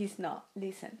 No, he's not.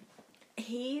 Listen.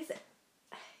 He's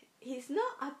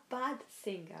not a bad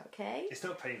singer, okay? It's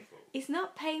not painful. It's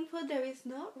not painful. There is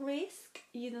no risk.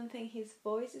 You don't think his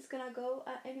voice is gonna go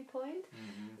at any point.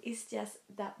 Mm-hmm. It's just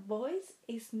that voice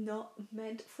is not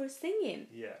meant for singing.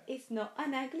 Yeah. It's not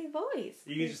an ugly voice.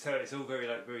 You can just tell it's all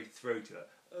very throaty. Like,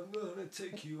 I'm gonna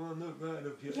take you on the ride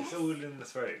of your... Yes. It's all in the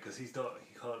throat because he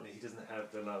doesn't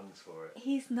have the lungs for it.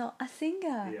 He's not a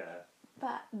singer. Yeah.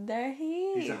 But there he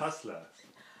is. He's a hustler.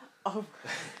 Oh.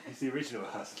 He's the original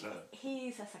hustler.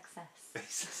 He's a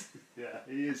success. Yeah,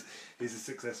 he is. He's a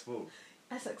successful.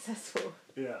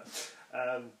 Yeah.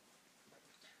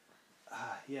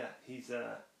 He's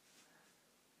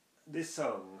this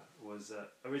song was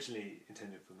originally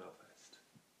intended for Melfest,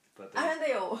 but Aren't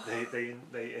they all?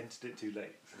 they entered it too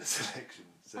late for the selection,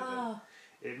 so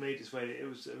then it made its way. It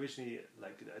was originally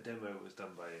like a demo was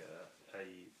done by a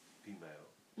female,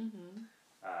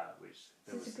 which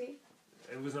there was. Susie P?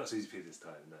 It was not Susie P this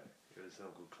time. No, it was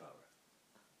someone called Clara.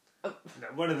 Oh. No,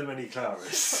 one of the many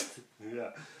Claras. Yeah,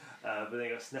 but they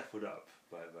got snaffled up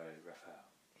by Raphael.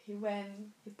 He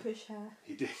pushed her.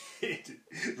 He did.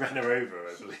 Ran her over,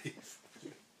 I believe.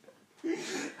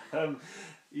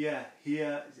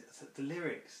 The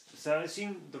lyrics. So I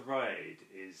assume the ride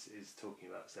is talking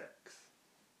about sex.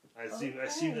 I assume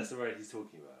that's the ride he's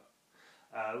talking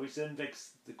about. Which then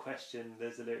begs the question.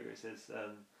 There's a lyric that says,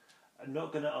 "I'm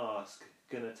not gonna ask,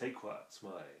 gonna take what's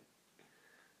mine,"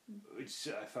 which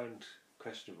I found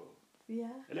questionable.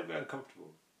 Yeah. A little bit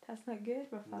uncomfortable. That's not good,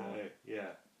 Raphael. No.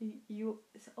 Yeah.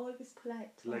 It's always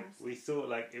polite to Like ask. we thought,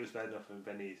 like it was bad enough when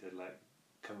Benny said, like,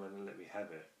 "Come on and let me have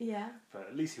it." Yeah. But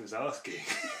at least he was asking.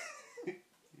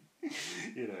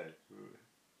 You know,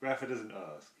 Rafa doesn't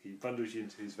ask. He bundles you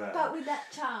into his van. But with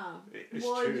that charm, It's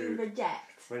what true. you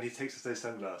reject? When he takes off those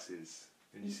sunglasses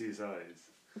and you see his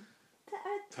eyes.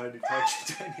 That- Tiny eyes.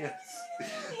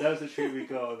 That was the treat we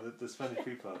got on the Spanish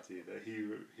Free Party. That he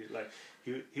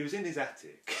was in his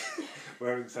attic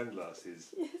wearing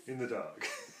sunglasses in the dark,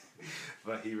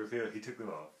 but he took them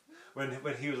off when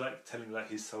he was like telling like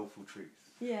his soulful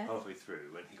truth halfway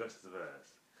through when he got to the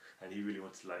verse, and he really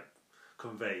wanted to like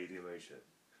convey the emotion.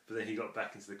 But then he got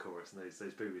back into the chorus and those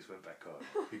boobies went back on.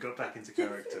 He got back into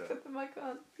character. Put them back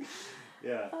on.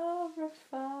 Yeah. Oh,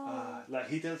 Raphael. Like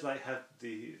he does like have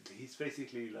he's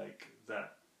basically like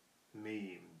that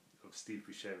meme of Steve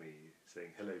Buscemi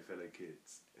saying "Hello, fellow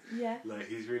kids." Yeah. Like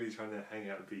he's really trying to hang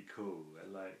out and be cool,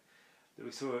 and like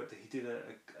we saw he did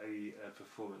a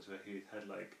performance where he had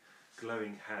like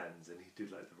glowing hands and he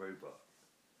did like the robot.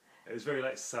 It was very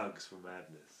like Suggs from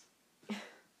Madness.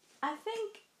 I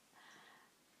think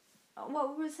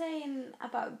what we were saying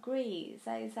about Grease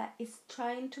is that it's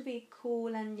trying to be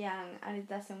cool and young and it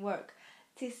doesn't work.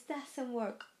 This doesn't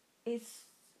work. It's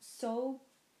so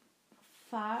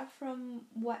far from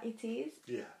what it is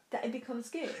that it becomes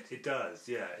good. It does,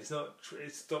 yeah. It's not.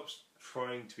 It stops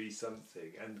trying to be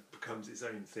something and becomes its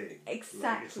own thing. Exactly.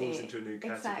 Like, it falls into a new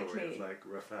category of like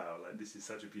Raphael. Like this is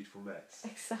such a beautiful mess.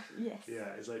 Exactly. Yes.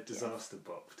 Yeah, it's like disaster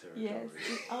bop territory. Yes.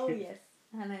 Oh yes,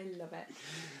 and I love it.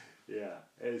 Yeah.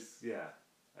 I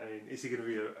mean, is he going to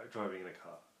be driving in a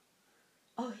car?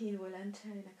 Oh, he will enter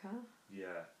in a car.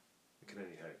 Yeah, I can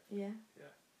only hope. Yeah.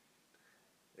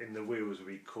 And the wheels will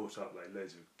be caught up like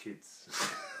loads of kids.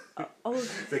 Oh.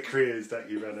 The careers that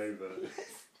he ran over.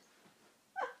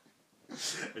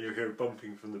 And you'll hear a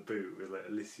bumping from the boot with like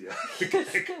Alicia.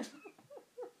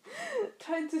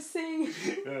 Trying to sing.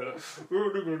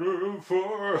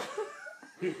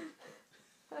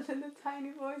 And then the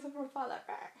tiny voice of Raphael like...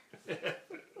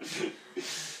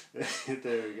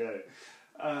 There we go.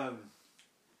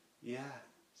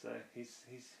 So he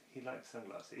likes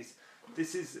sunglasses.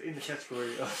 This is in the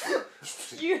category of...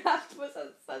 You have to put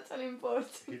such an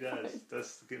important He does. point.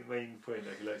 That's the main point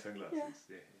that he likes sunglasses.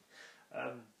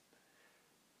 Yeah.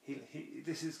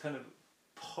 This is kind of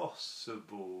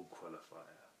possible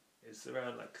qualifier. It's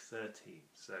around like 13,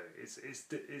 so it's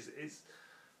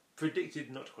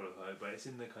predicted not to qualify, but it's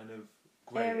in the kind of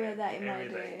grey area that it area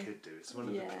might that it do. could do. It's one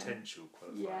of the potential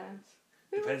qualifiers. Yeah.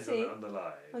 We will Depends see. on the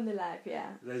live. On the live,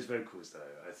 yeah. Those vocals, though,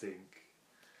 I think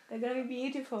They're gonna be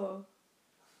beautiful.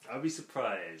 I'll be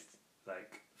surprised.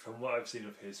 Like from what I've seen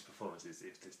of his performances,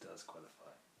 if this does qualify.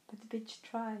 But the bitch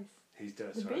tries. He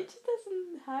does. The bitch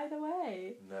doesn't hide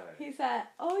away. No. He's like,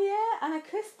 oh yeah, an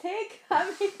acoustic.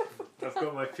 I mean, I've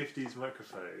got my 50s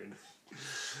microphone.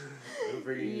 I'm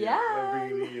bringing you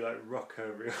like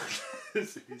rocker real.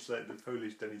 He's like the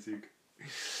Polish Danny Zuko.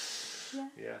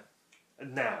 Yeah.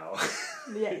 And now.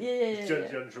 Yeah.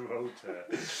 John Travolta.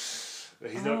 But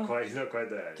he's not quite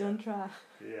there. Don't try.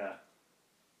 Yeah.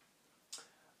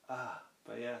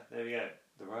 But yeah, there we go.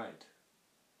 The ride.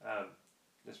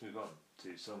 let's move on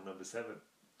to song number 7.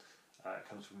 It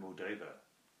comes from Moldova.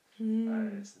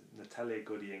 It's Natalia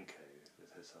Gordienko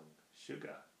with her song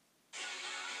Sugar.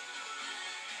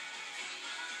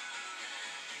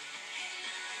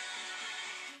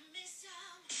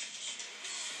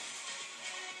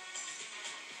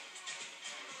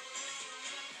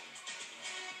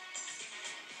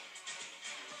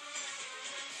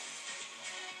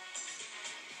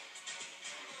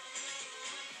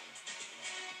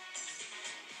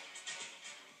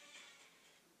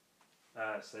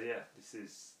 So yeah, this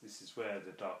is where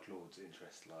the Dark Lord's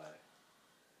interests lie.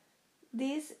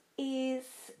 This is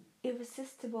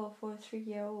irresistible for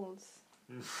 3-year-olds.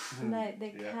 Like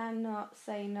they cannot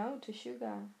say no to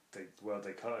sugar. They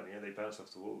can't. Yeah, they bounce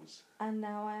off the walls. And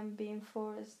now I'm being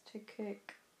forced to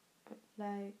cook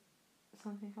like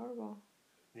something horrible.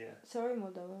 Yeah. Sorry,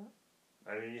 Moldova.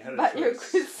 I mean, you had a but choice. Your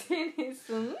cuisine is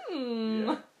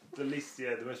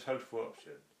yeah, the most helpful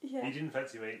option. Yeah. You didn't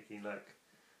fancy making like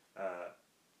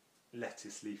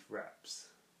lettuce leaf wraps.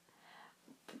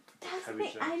 That's the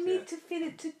thing. I need to feed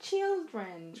it to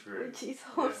children. True. Which is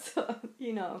also,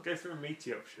 Go for a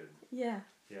meaty option. Yeah.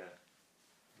 Yeah.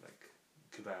 Like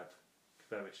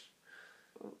kebabish.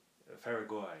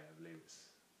 Faragoi, I believe it's.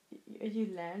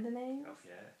 You learned the name? Oh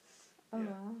yes. Oh yeah.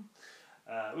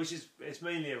 wow. It's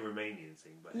mainly a Romanian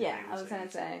thing, but I was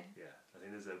gonna say. Yeah, I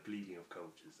think there's a bleeding of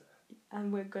cultures there.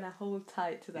 And we're gonna hold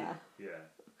tight to that.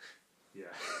 Yeah.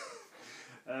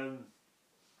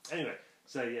 Anyway,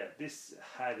 so yeah, this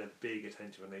had a big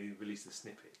attention when they released the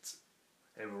snippets.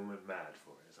 Everyone went mad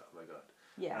for it. It's like, oh my god.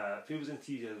 Yeah. People's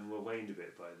enthusiasm were waned a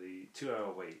bit by the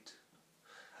 2-hour wait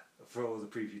for all the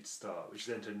preview to start, which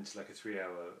then turned into like a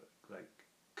 3-hour like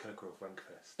Kirkorov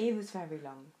Wankfest. It was very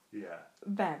long. Yeah.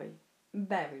 Very,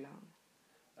 very long.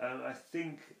 I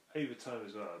think over time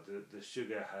as well, the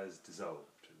sugar has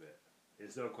dissolved a bit.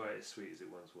 It's not quite as sweet as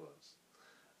it once was.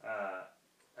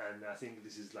 And I think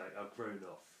this is like, I've grown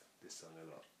off this song a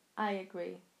lot. I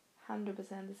agree. 100%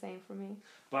 the same for me.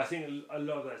 But I think a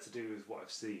lot of that to do with what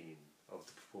I've seen of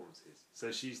the performances.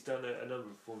 So she's done a number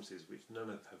of performances which none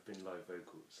of have been live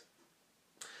vocals.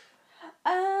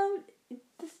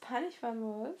 The Spanish one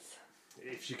was.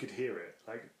 If you could hear it.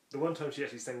 Like, the one time she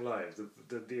actually sang live,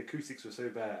 the acoustics were so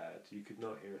bad you could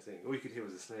not hear a thing. All you could hear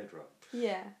was a snare drum.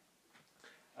 Yeah.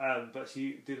 But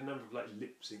she did a number of like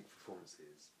lip sync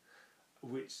performances,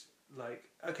 which like,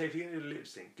 okay, if you're gonna do a lip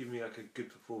sync, give me like a good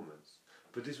performance.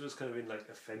 But this was kind of in like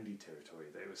a Fendi territory.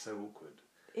 They were so awkward.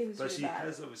 It was. But really she bad.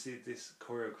 Has obviously this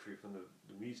choreography from the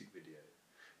music video,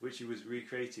 which she was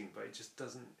recreating, but it just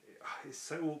doesn't. It's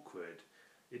so awkward.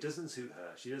 It doesn't suit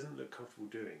her. She doesn't look comfortable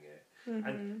doing it. Mm-hmm.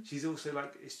 And she's also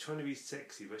like, it's trying to be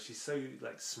sexy, but she's so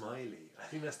like smiley. I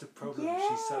think that's the problem.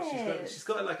 Yes. She's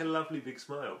got like a lovely big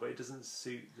smile, but it doesn't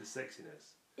suit the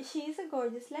sexiness. She's a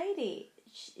gorgeous lady.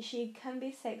 She can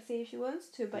be sexy if she wants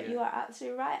to, but you are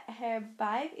absolutely right. Her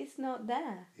vibe is not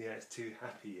there. Yeah, it's too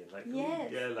happy and like.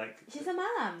 Yes. Yeah, like. She's a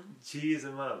mum. She is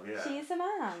a mum. Yeah. She is a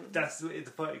mum. That's the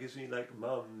part that gives me like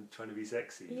mum trying to be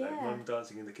sexy, like mum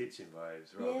dancing in the kitchen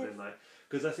vibes, rather than like,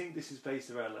 because I think this is based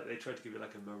around like they tried to give it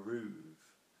like a Maruv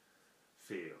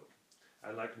feel,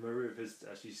 and like Maruv is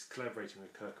she's collaborating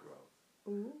with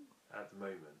Kirkorov at the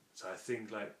moment, so I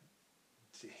think like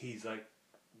he's like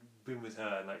been with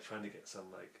her and like trying to get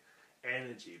some like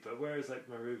energy, but whereas like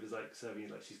Maruv is like serving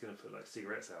like she's gonna put like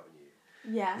cigarettes out on you.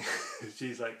 Yeah.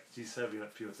 she's serving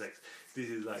like pure sex. This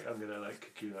is like, I'm gonna like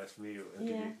cook you a nice meal and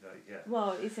give you like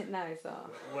Well, is it nice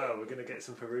though? Well, we're gonna get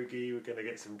some pierogi. We're gonna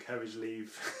get some cabbage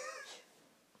leaf.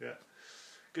 Yeah,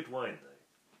 good wine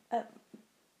though.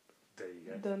 There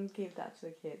you go. Don't give that to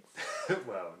the kids.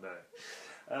 Well,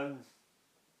 no.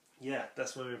 Yeah,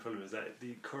 that's my main problem, is that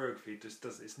the choreography just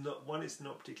doesn't. It's not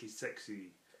particularly sexy.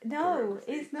 No,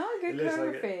 it's not a good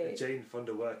choreography. It's like a Jane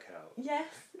Fonda workout. Yes.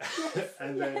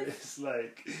 And then it's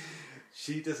like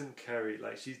she doesn't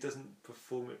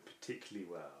perform it particularly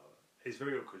well. It's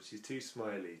very awkward. She's too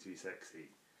smiley to be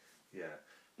sexy. Yeah.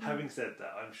 Having said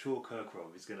that, I'm sure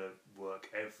Kirkorov is going to work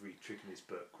every trick in his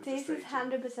book with this the is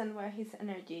 100% where his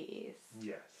energy is.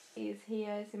 Yes. He's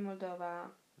here in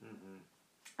Moldova. Mm-hmm.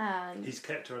 And he's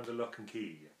kept her under lock and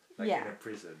key, like in a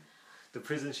prison. The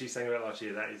prison she sang about last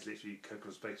year, that is literally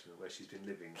Kirkorov's basement where she's been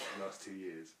living for the last 2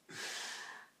 years.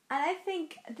 And I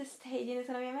think the staging is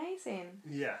going to be amazing.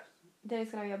 Yeah.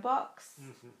 There's going to be a box.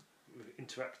 Mm-hmm. With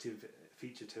interactive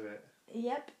feature to it.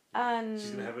 Yep. And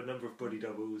she's going to have a number of body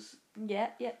doubles.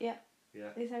 Yeah. Yeah.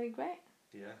 It's going to be great.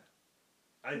 Yeah.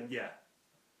 And it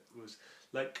was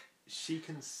like, she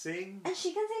can sing. And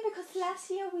she can sing because last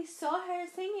year we saw her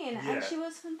singing and she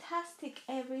was fantastic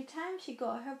every time. She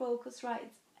got her vocals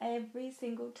right every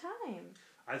single time.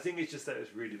 I think it's just that it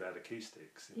was really bad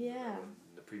acoustics in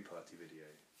the pre-party video.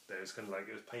 That it was kind of like,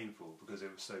 it was painful because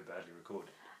it was so badly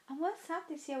recorded. And what's up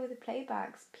this year with the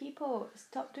playbacks? People,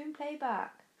 stop doing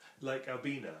playback. Like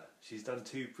Albina, she's done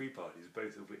 2 pre-parties,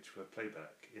 both of which were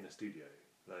playback in a studio.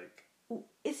 Like,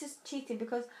 it's just cheating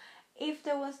because if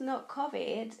there was no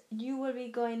COVID, you will be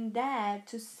going there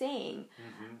to sing,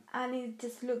 and it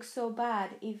just looks so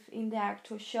bad if in the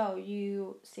actual show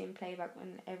you sing playback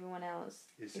when everyone else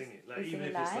is singing. Like, even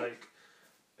if it's like,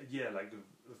 like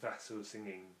Vassal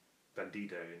singing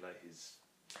Bandido in like his.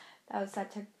 That was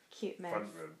such a cute mess.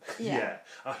 Front room. Yeah.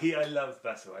 Oh, I love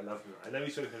Vassal. I love him. I know we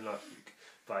spoke to him last week,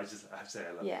 but I have to say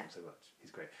I love him so much.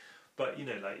 He's great. But you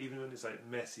know, like even when it's like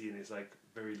messy and it's like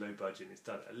very low budget, and it's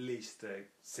done. At least they're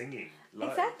singing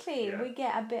live. Exactly. Yeah. We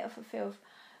get a bit of a feel of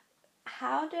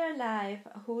how they're live,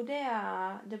 who they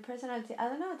are, the personality. I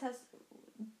don't know. That's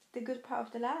the good part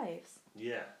of their lives.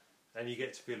 Yeah, and you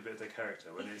get to feel a bit of their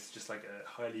character when it's just like a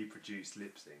highly produced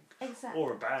lip sync, exactly,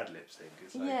 or a bad lip sync.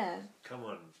 It's like, come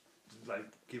on,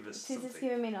 like give us something. This is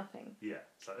giving me nothing. Yeah,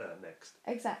 it's like next.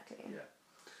 Exactly. Yeah.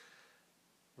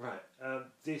 Right,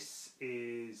 this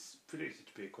is predicted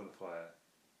to be a qualifier.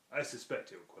 I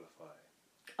suspect it will qualify.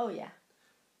 Oh yeah.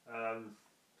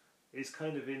 It's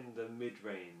kind of in the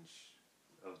mid-range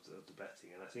of the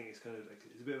betting, and I think it's kind of like,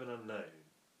 it's a bit of an unknown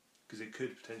because it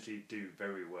could potentially do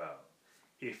very well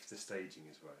if the staging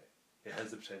is right. It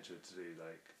has the potential to do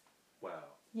like, wow.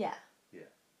 Yeah. Yeah.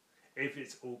 If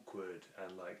it's awkward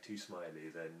and like too smiley,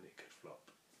 then it could flop.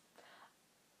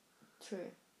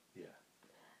 True. Yeah.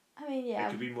 I mean, yeah.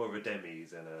 It could be more of a Demi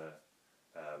than a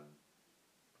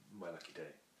My Lucky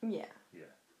Day. Yeah.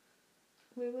 Yeah.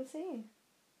 We will see.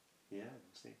 Yeah,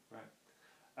 we'll see.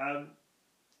 Right.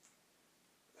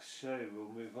 So we'll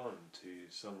move on to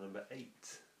song number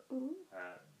 8. Ooh.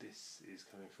 This is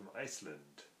coming from Iceland.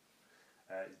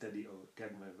 It's Daddy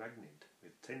Gagmo Ragnid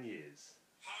with 10 years.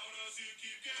 How does it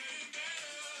keep getting better?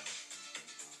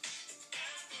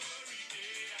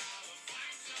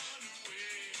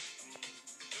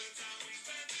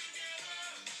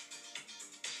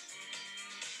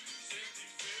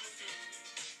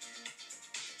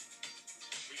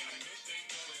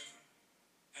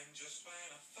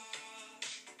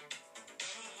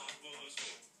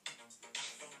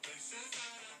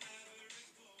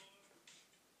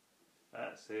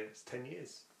 So it's 10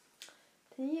 years.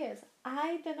 10 years.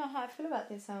 I don't know how I feel about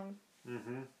this song.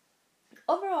 Mm-hmm.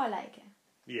 Overall, I like it.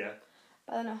 Yeah.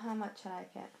 But I don't know how much I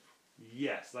like it.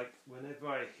 Yes, like whenever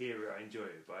I hear it, I enjoy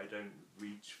it, but I don't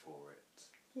reach for it.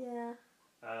 Yeah.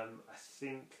 I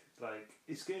think like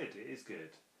it's good. It is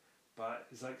good, but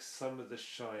it's like some of the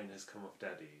shine has come off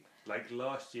Daddy. Like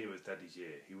last year was Daddy's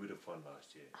year. He would have won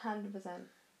last year. 100%.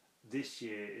 This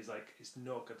year is like it's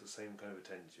not got the same kind of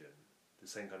attention, the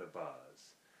same kind of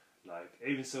buzz. Like I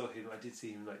even saw him. I did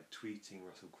see him like tweeting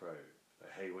Russell Crowe,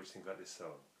 like, "Hey, what do you think about this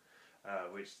song?"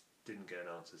 Which didn't get an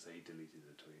answer, so he deleted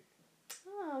the tweet.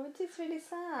 Oh, which is really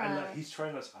sad. And like he's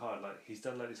trying not so hard. Like he's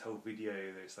done like this whole video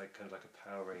that's like kind of like a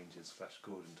Power Rangers Flash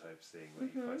Gordon type thing where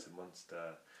he fights a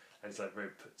monster, and it's like very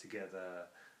put together.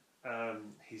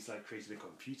 He's like created a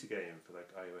computer game for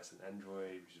like iOS and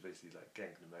Android, which is basically like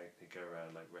Gang the Magnet go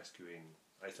around like rescuing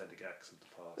Icelandic acts of the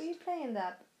past. Were you playing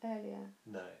that earlier?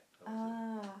 No.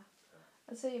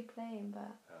 I saw you playing,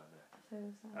 but no. I thought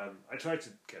it was I tried to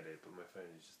get it, but my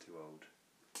phone is just too old.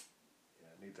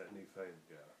 Yeah, I need that new phone.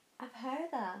 Yeah. I've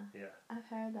heard that. Yeah. I've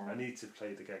heard that. I need to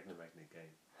play the Gagna Magnet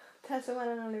game. That's the one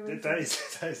and only reason. That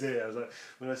is it. I was like,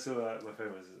 when I saw my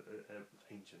phone was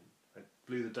ancient, I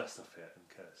blew the dust off it and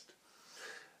cursed.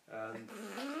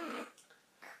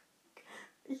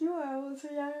 You are also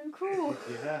young and cool.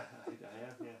 Yeah, I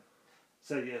am, yeah.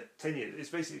 So, yeah, 10 years. It's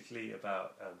basically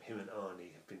about him and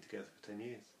Arnie have been together for 10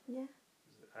 years. Yeah.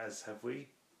 As have we.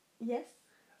 Yes.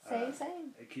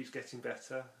 Same. It keeps getting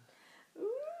better.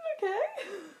 Okay.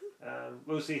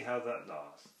 We'll see how that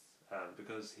lasts.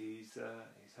 Because he's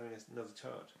having another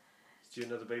child. He's due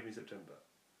another baby in September.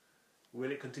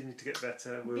 Will it continue to get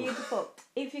better? Beautiful.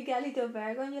 If you get a little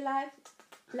Virgo in your life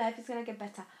is going to get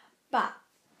better. But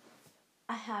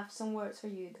I have some words for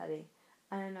you, Daddy.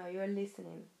 I don't know, you're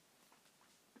listening.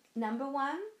 Number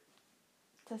 1,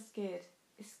 that's good.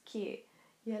 It's cute.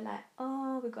 You're like,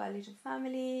 oh, we got a little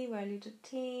family, we're a little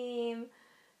team.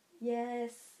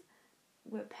 Yes,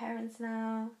 we're parents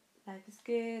now. Life is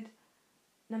good.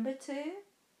 Number 2,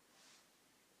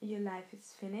 your life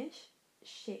is finished.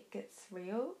 Shit gets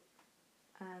real.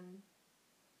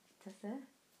 That's it.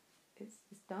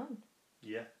 It's done.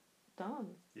 Yeah. Done.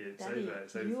 Yeah, it's Daddy, over.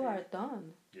 It's over. You are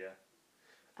done. Yeah.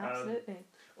 Absolutely.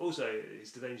 Also,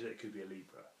 it's the danger that it could be a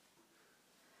Libra.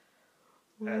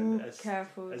 And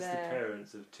careful as the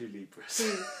parents of 2 Libras.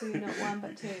 Two, not one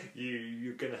but 2.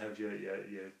 You're going to have your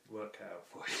work cut out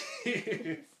for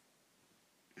you.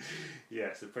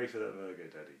 Yeah, so pray for that Virgo,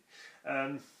 Daddy.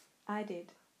 I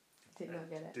did not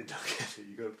get it. Did not get it.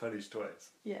 You got punished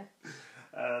twice. Yeah.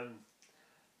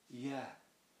 Yeah,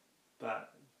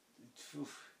 but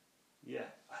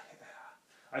yeah,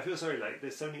 I feel sorry. Like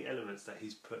there's so many elements that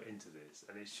he's put into this,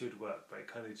 and it should work, but it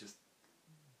kind of just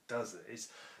doesn't.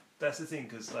 That's the thing,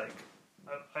 because like,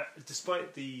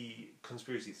 despite the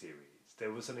conspiracy theories,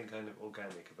 there was something kind of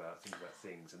organic about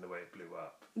things and the way it blew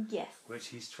up. Yes. Which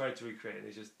he's tried to recreate, and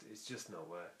it's just not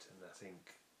worked. And I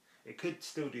think it could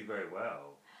still do very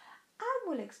well. I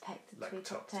will expect it to be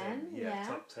top 10. Yeah,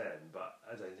 top 10. But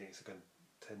I don't think it's a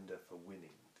contender for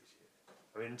winning this year.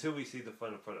 I mean, until we see the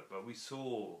final product. But we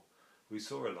saw a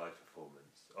live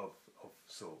performance of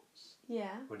sorts.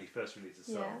 Yeah. When he first released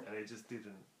the song, and it just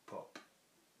didn't pop.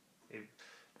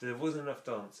 There wasn't enough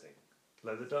dancing.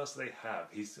 Like the dance they have,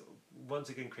 he's once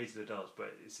again created a dance,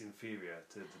 but it's inferior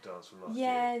to the dance from last year.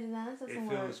 Yeah, the dance doesn't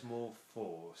work. It feels more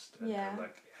forced, and kind of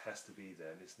like it has to be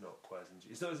there, and it's not quite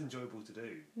it's not as enjoyable to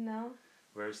do. No.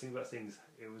 Whereas Think About Things,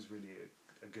 it was really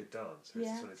a good dance.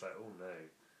 Whereas this one, it's like, oh no,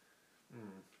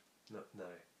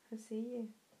 no. I see you.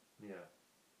 Yeah.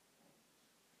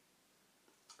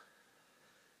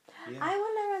 I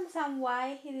want to understand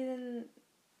why he didn't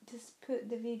just put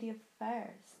the video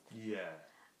first. Yeah.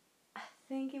 I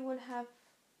think it would have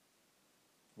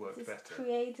worked better.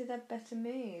 Created a better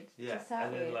mood. Yeah,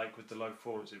 and then like with the live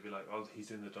performance, it'd be like, oh, he's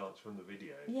doing the dance from the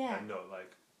video. Yeah. And not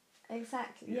like...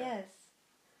 Exactly, yes.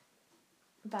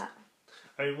 But...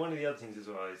 I mean, one of the other things as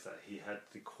well is that he had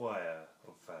the choir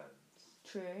of fans.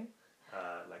 True.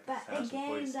 Like but 1,000 again,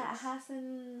 voices. that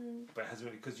hasn't... But it hasn't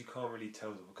really... Because you can't really tell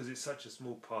them. Because it's such a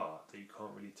small part that you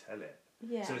can't really tell it.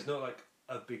 Yeah. So it's not like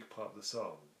a big part of the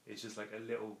song. It's just like a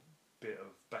little bit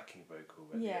of backing vocal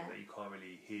at the end that you can't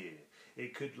really hear.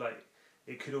 It could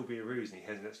all be a ruse, and he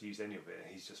hasn't actually used any of it,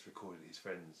 and he's just recorded his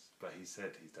friends, but he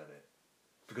said he's done it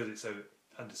because it's so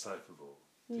undecipherable.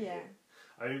 Hear.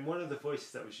 I mean, one of the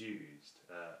voices that was used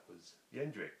was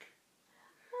Jendrik.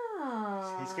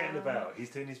 Oh. He's getting about. He's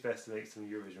doing his best to make some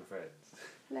Eurovision friends.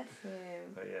 Bless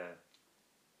him. But yeah,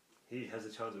 he has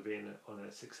a chance of being on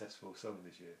a successful song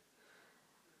this year.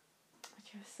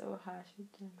 You're so harsh with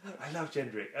Jendrik. I love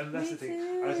Jendrik, and that's the thing.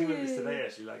 I was thinking about this today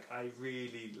actually. Like, I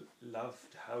really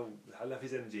loved how I love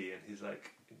his energy and his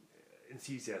like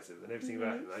enthusiasm and everything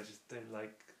about him. I just don't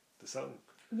like the song.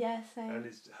 Yes, yeah, and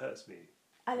it hurts me.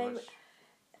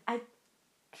 I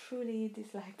truly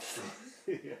dislike the song.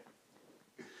 Yeah.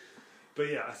 But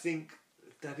yeah, I think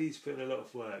Daddy's put in a lot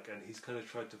of work, and he's kind of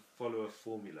tried to follow a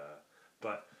formula,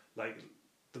 but like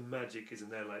the magic isn't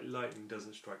there. Like lightning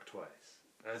doesn't strike twice.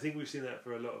 And I think we've seen that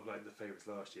for a lot of like the favourites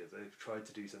last year. They've tried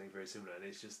to do something very similar, and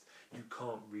it's just you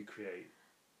can't recreate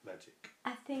magic.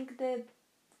 I think the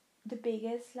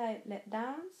biggest like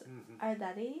letdowns are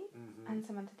Daddy and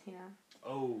Samantha Tina.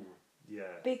 Oh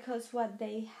yeah. Because what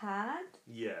they had,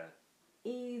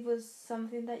 it was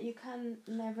something that you can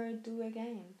never do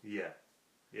again. Yeah,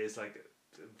 it's like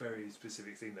a very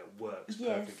specific thing that works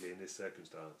perfectly in this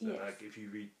circumstance. And like if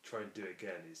you try and do it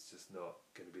again, it's just not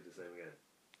going to be the same again.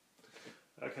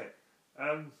 Okay.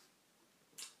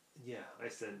 Yeah, I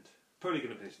sent... Probably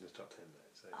going to finish in the top 10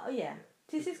 though. So, oh yeah.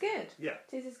 This is good. Yeah.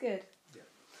 This is good. Yeah.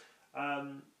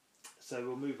 So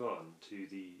we'll move on to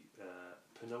the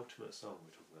penultimate song we're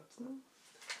talking about tonight.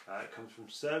 It comes from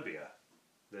Serbia.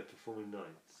 They're performing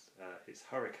Nights. It's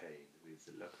Hurricane with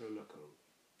Loco Loco.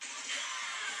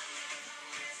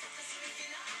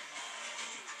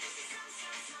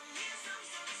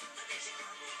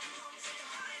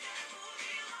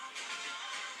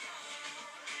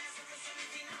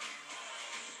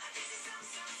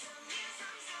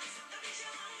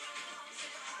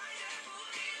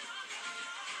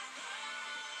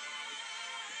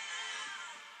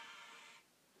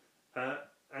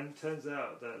 And turns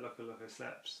out that Loco Loco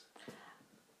slaps.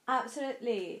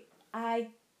 Absolutely. I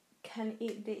can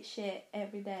eat this shit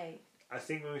every day. I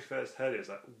think when we first heard it, it was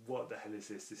like, what the hell is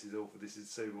this? This is awful. This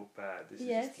is so bad. This is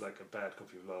just like a bad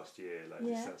copy of last year. Like,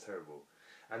 this sounds terrible.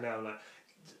 And now I'm like,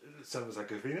 someone's like,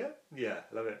 Gavina? Yeah,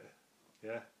 love it.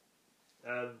 Yeah.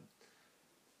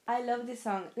 I love this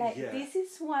song. Like, this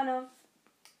is one of...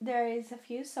 There is a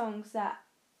few songs that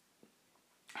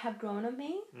have grown on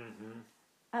me. Mm-hmm.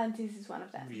 And this is one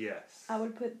of them. Yes. I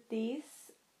will put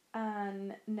this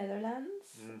and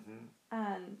Netherlands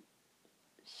and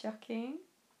Shocking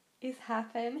is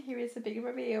Happen. Here is a big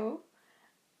reveal.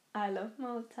 I love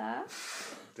Malta.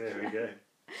 There we go.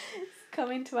 It's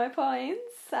coming to my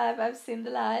points. I've seen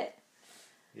the light.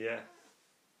 Yeah.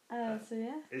 So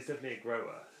yeah. It's definitely a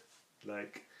grower.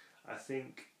 Like, I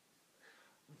think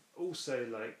also,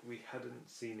 like, we hadn't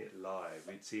seen it live.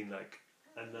 We'd seen, like,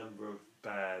 a number of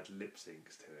bad lip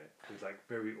syncs to it. It was, like,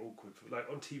 very awkward. Like,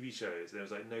 on TV shows, there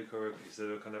was, like, no choreography, so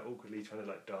they were kind of awkwardly trying to,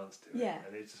 like, dance to it.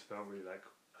 And it just felt really, like,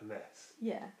 a mess.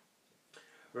 Yeah.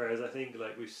 Whereas I think,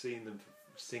 like, we've seen them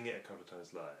sing it a couple of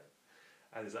times live,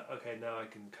 and it's like, okay, now I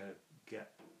can kind of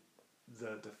get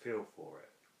the feel for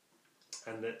it.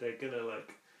 And that they're going to,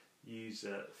 like, use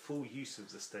full use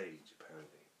of the stage,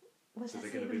 apparently. What does they're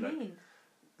it going to even be, like, mean?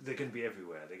 they're going to be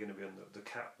everywhere. They're going to be on the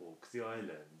catwalk, the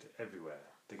island, everywhere.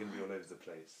 They're going to be all over the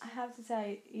place. I have to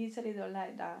say, usually don't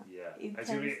like that. Yeah. It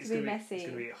tends to be messy. It's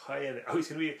going to be high end. Oh, it's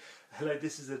going to be, hello,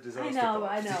 this is a disaster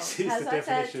I know. This is That's the what I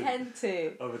definition tend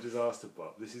to. of a disaster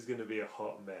pop. This is going to be a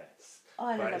hot mess. Oh,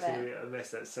 I love it's going to it. be a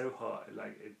mess that's so hot,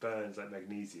 like, it burns like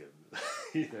magnesium.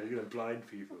 You know, you're going to blind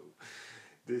people.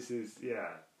 This is, yeah.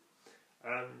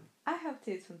 I hope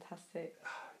it's fantastic.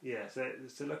 Yeah, so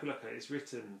Lucky Lucky, it's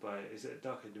written by, is it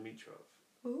Darko Dimitrov?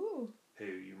 Ooh. Who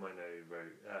you might know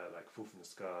wrote, like, Fall from the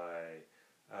Sky,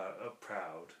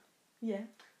 Proud. Yeah.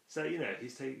 So, you know,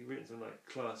 he's written some, like,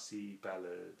 classy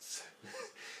ballads.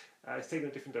 He's taken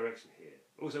a different direction here.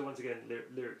 Also, once again,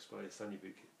 lyrics by Sanja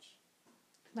Bukic.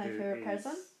 My favourite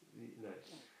person? No.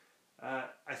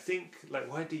 I think,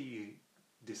 like, why do you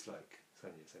dislike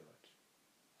Sanja so much?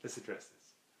 Let's address this.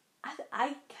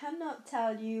 I cannot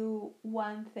tell you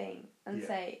one thing and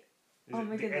say, oh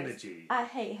my goodness, energy. I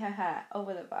hate her hair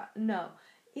over the bar. No.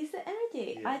 It's the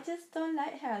energy. Yeah. I just don't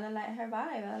like her. I don't like her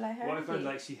vibe. I don't like her energy. I find,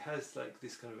 like, she has, like,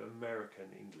 this kind of American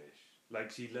English. Like,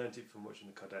 she learned it from watching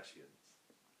the Kardashians.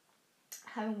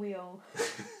 Haven't we all?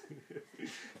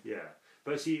 Yeah.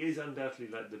 But she is undoubtedly,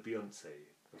 like, the Beyonce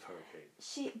of Hurricane.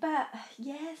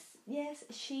 Yes,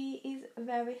 she is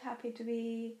very happy to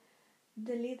be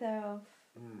the leader of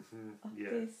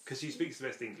this. Because she speaks the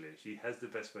best English. She has the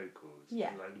best vocals. Yeah.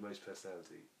 And, like, the most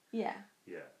personality. Yeah.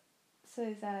 Yeah. So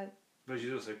is that... But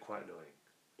she's also quite annoying.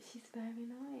 She's very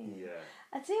annoying. Yeah.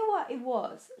 I tell you what it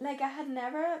was. Like, I had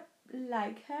never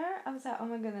liked her. I was like, oh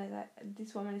my goodness,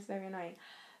 this woman is very annoying.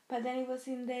 But then it was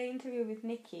in the interview with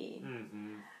Nikki.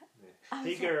 Yeah.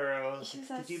 Hey girl,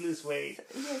 did you lose weight?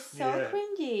 So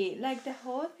cringy. Like, the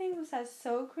whole thing was like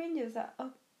so cringy. It was like,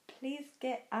 oh, please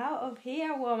get out of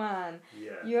here, woman.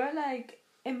 Yeah. You're like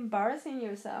embarrassing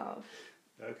yourself.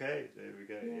 Okay, there we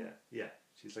go. Yeah.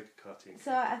 She's like a cartoon.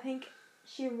 So I think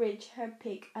she reached her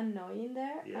peak annoying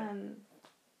there. Yeah. And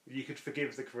you could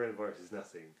forgive the coronavirus as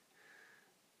nothing.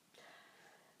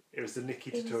 It was the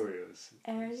Nikki tutorials.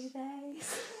 Early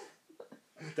days.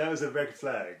 That was a red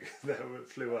flag that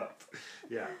flew up.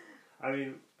 Yeah. I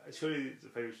mean, surely the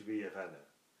favourite should be Ivana.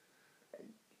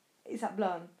 Is that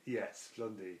Blonde? Yes,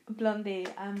 Blondie. Blondie.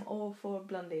 I'm all for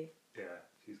Blondie. Yeah,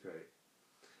 she's great.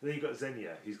 And then you've got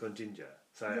Xenia, who's gone ginger.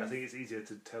 So I think it's easier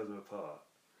to tell them apart.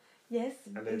 Yes,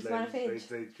 and it's one of each.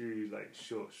 They drew, like,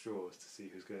 short straws to see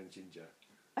who's going ginger.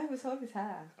 I was always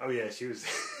her. Oh yeah, she was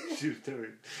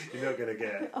doing. You're not gonna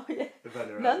get. Oh yeah.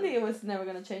 Ivana Blondie was never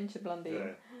gonna change to Blondie,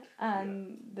 yeah.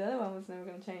 and the other one was never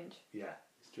gonna change. Yeah,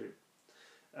 it's true.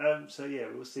 So yeah,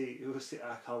 we'll see.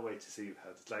 I can't wait to see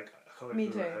how. Like, I can't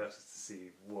wait for the rehearsals to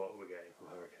see what we're getting from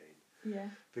Hurricane. Yeah.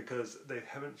 Because they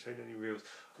haven't shown any reels.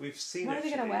 We've seen. What are they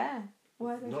gonna wear?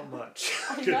 Not much.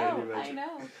 I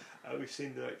know. We've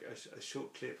seen, like, a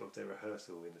short clip of their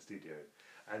rehearsal in the studio,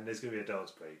 and there's going to be a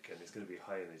dance break, and it's going to be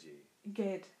high energy.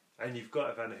 Good. And you've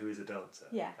got Ivana, who is a dancer.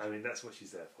 Yeah. I mean, that's what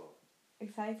she's there for.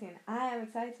 Exciting. I am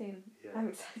exciting. Yeah. I'm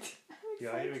excited.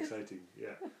 Yeah, I am exciting.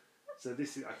 Yeah. So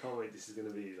I can't wait. This is going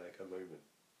to be like a moment.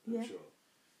 I'm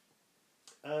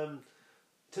sure.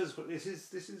 This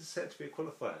is set to be a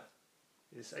qualifier.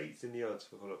 It's 8th in the odds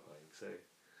for qualifying. So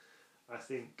I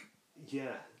think,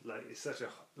 like, it's such a,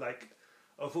 like,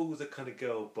 of all the kind of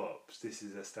girl bops, this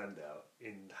is a standout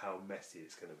in how messy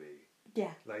it's going to be.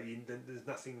 Yeah. Like, there's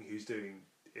nothing who's doing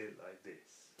it like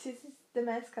this. This is the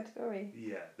mess category.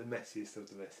 Yeah, the messiest of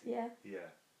the messy. Yeah.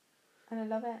 Yeah. And I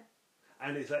love it.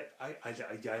 And it's like, I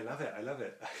love it. I love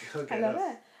it. I love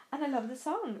it. And I love the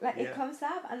song. Like, it comes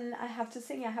up and I have to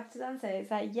sing, I have to dance it. It's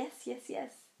like, yes.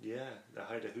 Yeah, the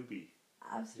Haida Hubi.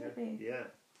 Absolutely. Yeah.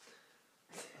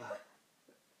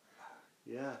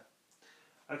 Yeah.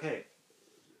 Okay.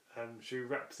 Should we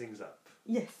wrap things up?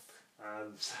 Yes.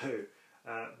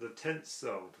 The 10th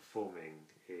song performing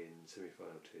in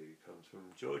semi-final 2 comes from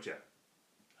Georgia.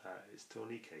 It's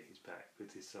Tornike who's back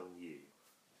with his song You.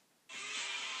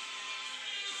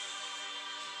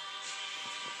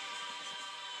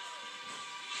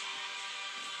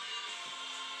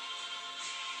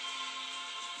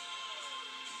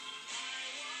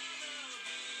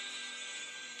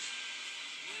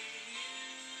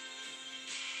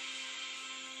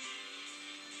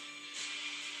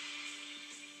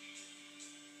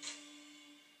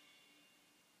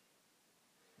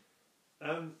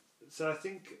 So I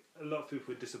think a lot of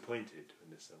people were disappointed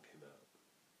when this song came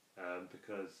out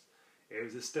because it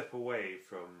was a step away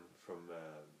from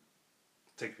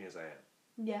Take Me As I Am.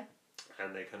 Yeah.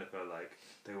 And they kind of felt like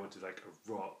they wanted like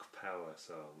a rock power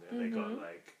song, and they got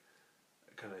like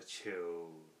a kind of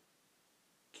chill,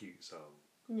 cute song.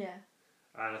 Yeah.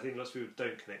 And I think lots of people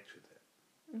don't connect with it.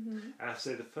 Mm-hmm. And I have to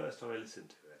say, the first time I listened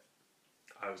to it,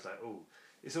 I was like, oh,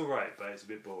 it's alright, but it's a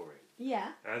bit boring.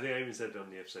 Yeah. And I think I even said on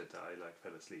the episode that I like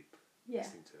fell asleep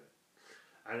listening to it.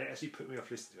 And it actually put me off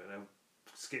listening to it, and I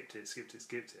skipped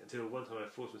it until one time I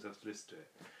forced myself to listen to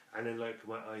it, and then like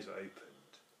my eyes were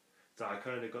opened. So I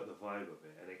kind of got the vibe of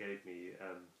it, and it gave me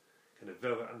kind of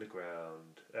Velvet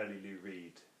Underground, early Lou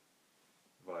Reed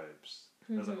vibes.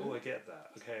 I was like, oh, I get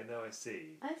that. Okay, now I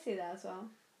see. I see that as well.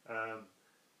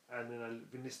 And then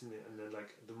I've been listening, and then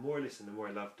like the more I listened, the more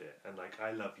I loved it. And like,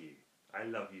 I love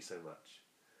you so much.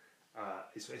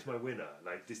 It's my winner.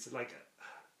 Like this, like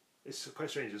it's quite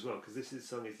strange as well because this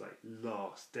song is like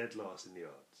dead last in the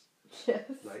odds. Yes.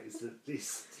 Like it's at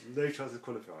least no chance of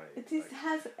qualifying. This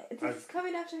is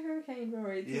coming after Hurricane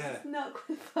Rory. This is not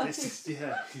qualifying.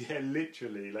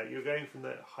 Literally. Like you're going from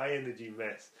that high energy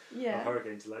mess of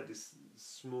Hurricane to like this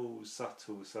small,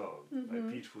 subtle song, like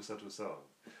beautiful, subtle song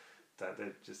that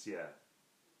they're just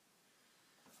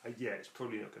it's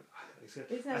probably not good. I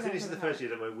think this is the first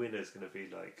year that my winner is going to be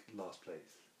like last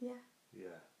place. Yeah.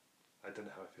 Yeah. I don't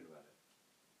know how I feel about it.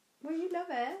 Well, you love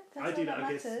it. That's I do. That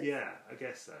I guess. matters. Yeah, I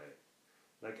guess so.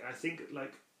 Like, I think,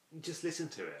 like, just listen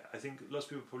to it. I think lots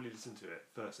of people probably listen to it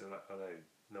first and like, oh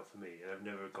no, not for me, and I've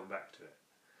never gone back to it.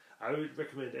 I would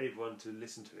recommend everyone to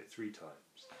listen to it 3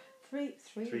 times.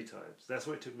 Three times. That's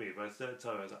what it took me. By the 3rd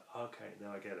time, I was like, okay,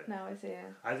 now I get it. Now I see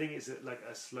it. I think it's like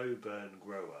a slow burn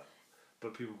grower,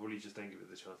 but people probably just don't give it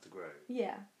the chance to grow.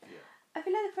 Yeah. Yeah. I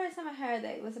feel like the first time I heard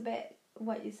it was a bit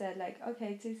what you said, like,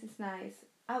 okay, this is nice.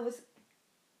 I was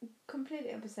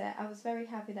completely opposite. I was very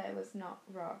happy that it was not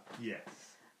rock. Yes.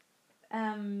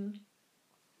 I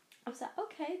was like,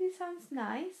 okay, this sounds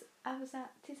nice. I was like,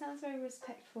 this sounds very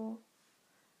respectful.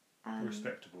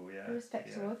 Respectable, yeah.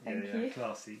 Respectable, thank you.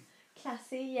 Classy.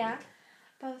 Classy, yeah.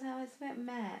 But I was a bit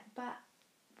mad. But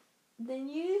then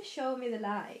you show me the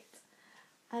light,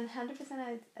 and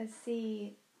 100% I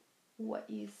see what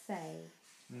you say.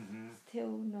 Mm-hmm.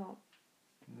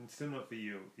 Still not for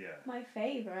you, yeah. My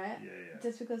favourite. Yeah.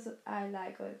 Just because I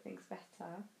like other things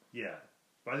better. Yeah.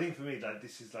 But I think for me, like,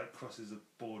 this is like crosses a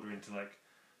border into like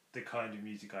the kind of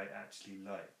music I actually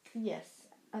like. Yes,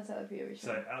 outside of Eurovision.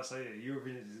 So outside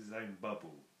Eurovision is its own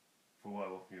bubble for what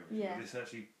I want from Eurovision. Yeah. But this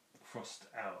actually crossed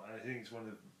out, and I think it's one of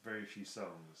the very few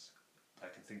songs I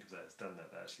can think of that's done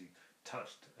that actually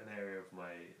touched an area of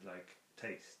my like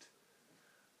taste.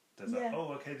 That's like,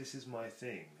 oh, okay, this is my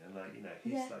thing, and like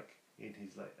he's like in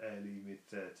his like early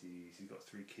mid-30s. He's got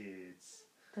 3 kids.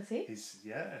 Does he?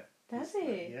 Does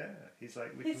he? He's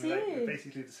like we're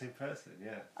basically the same person.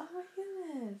 Yeah. Oh my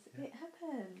goodness! Yeah. It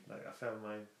happened. Like I found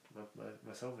my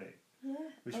soulmate. Yeah.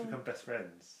 We should become best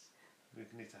friends. We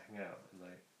need to hang out and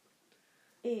like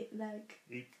eat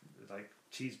like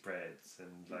cheese breads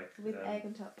and like with egg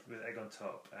on top. With egg on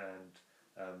top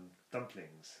and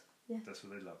dumplings. Yeah. That's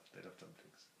what they love. They love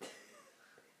dumplings.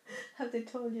 Have they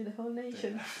told you the whole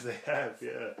nation? They have,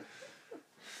 yeah.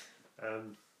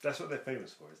 That's what they're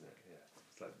famous for, isn't it? Yeah,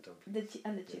 it's like the dumplings.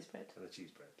 And the cheese bread. And the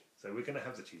cheese bread. So we're going to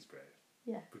have the cheese bread.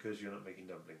 Yeah. Because you're not making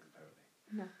dumplings, apparently.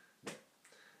 No.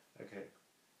 Okay.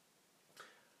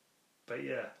 But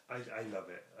yeah, I love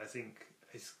it. I think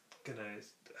it's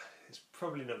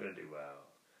probably not going to do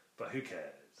well, but who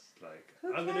cares? Like,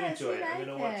 I'm going to enjoy it. I'm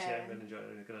going to watch it. I'm going to enjoy it.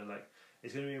 I'm going to like.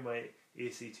 It's going to be my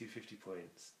ESC 250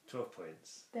 points, 12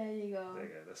 points. There you go.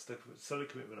 That's the solid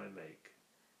commitment I make.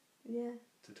 Yeah.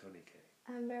 To 20k.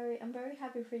 I'm very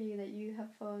happy for you that you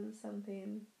have found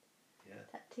something. Yeah.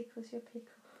 That tickles your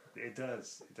pickle. It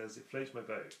does. It floats my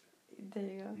boat. There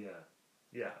you go.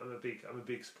 Yeah. I'm a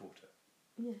big supporter.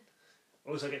 Yeah.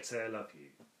 Also, I get to say I love you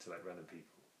to like random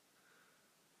people.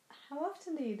 How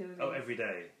often do you do this? Oh, every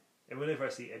day. And whenever I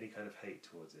see any kind of hate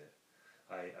towards it,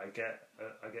 I get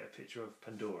a picture of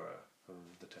Pandora from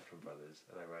the Teflon Brothers,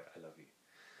 and I write, "I love you."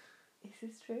 Is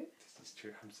this true? This is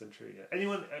true. 100% true. Yeah.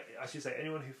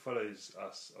 Anyone who follows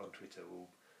us on Twitter will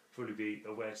probably be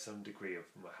aware to some degree of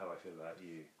how I feel about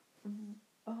you.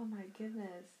 Oh my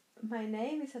goodness! My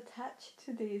name is attached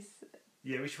to this.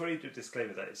 Yeah, we should probably do a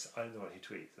disclaimer that I'm the one who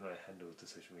tweets and I handle the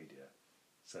social media.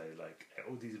 So, like,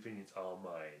 all these opinions are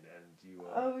mine, and you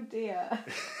are. Oh dear.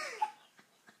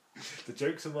 The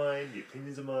jokes are mine, the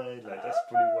opinions are mine. Like, that's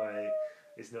probably why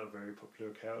it's not a very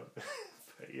popular account.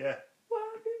 But yeah. What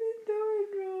have you been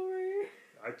doing, Rory?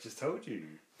 I just told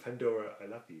you, Pandora, I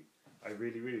love you. I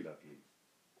really, really love you.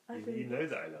 You know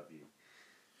that I love you.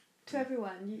 To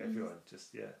everyone. Everyone,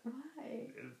 just, yeah. Why?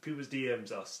 People's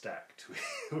DMs are stacked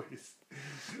with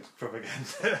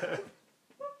propaganda.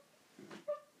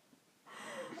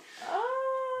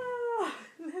 Oh,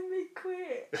 let me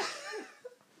quit.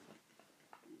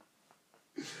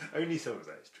 Only some of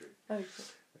that is true. Okay.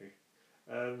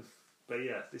 But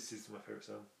yeah, this is my favourite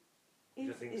song.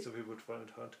 I think some people would find it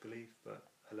hard to believe, but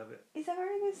I love it. It's a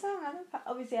very good song.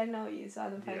 Obviously, I know you, so I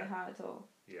don't find it hard at all.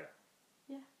 Yeah.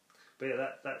 Yeah. But yeah,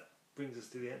 that brings us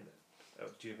to the end then.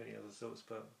 Do you have any other thoughts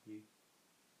about you?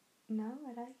 No,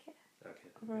 I like it. Okay.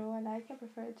 Overall, I like it. I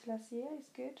prefer it to last year. It's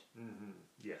good.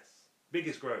 Yes.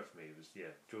 Biggest growth for me was,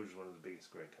 Georgia was one of the biggest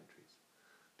growing countries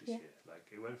this year. Like,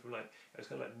 it went from it was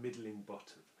kind of like middling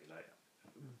bottom for me. Like,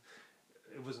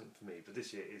 it wasn't for me, but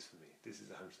this year it is for me. This is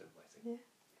 100% my thing.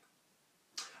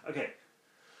 Yeah. Okay.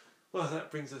 Well,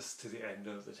 that brings us to the end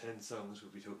of the 10 songs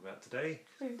we'll be talking about today.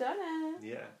 We've done it.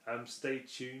 Yeah. Stay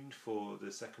tuned for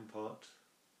the second part,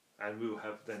 and we will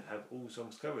have all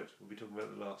songs covered. We'll be talking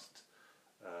about the last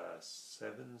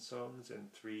 7 songs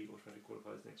and 3 automatic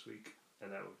qualifiers next week,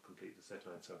 and that will complete the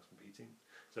 39 songs competing.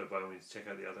 So by all means, check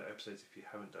out the other episodes if you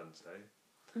haven't done so.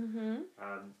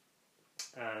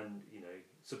 And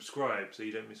subscribe so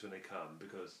you don't miss when they come,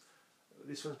 because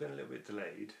this one's been a little bit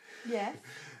delayed. Yes.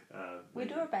 We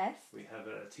do our best. We have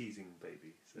a teasing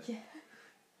baby, so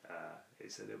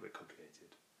it's a little bit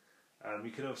complicated.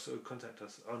 You can also contact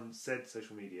us on said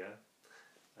social media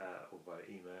or by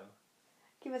email.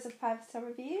 Give us a 5-star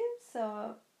review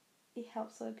so it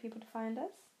helps other people to find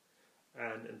us.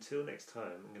 And until next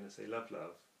time, I'm going to say love,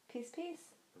 peace,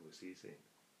 and we'll see you soon.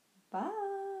 Bye.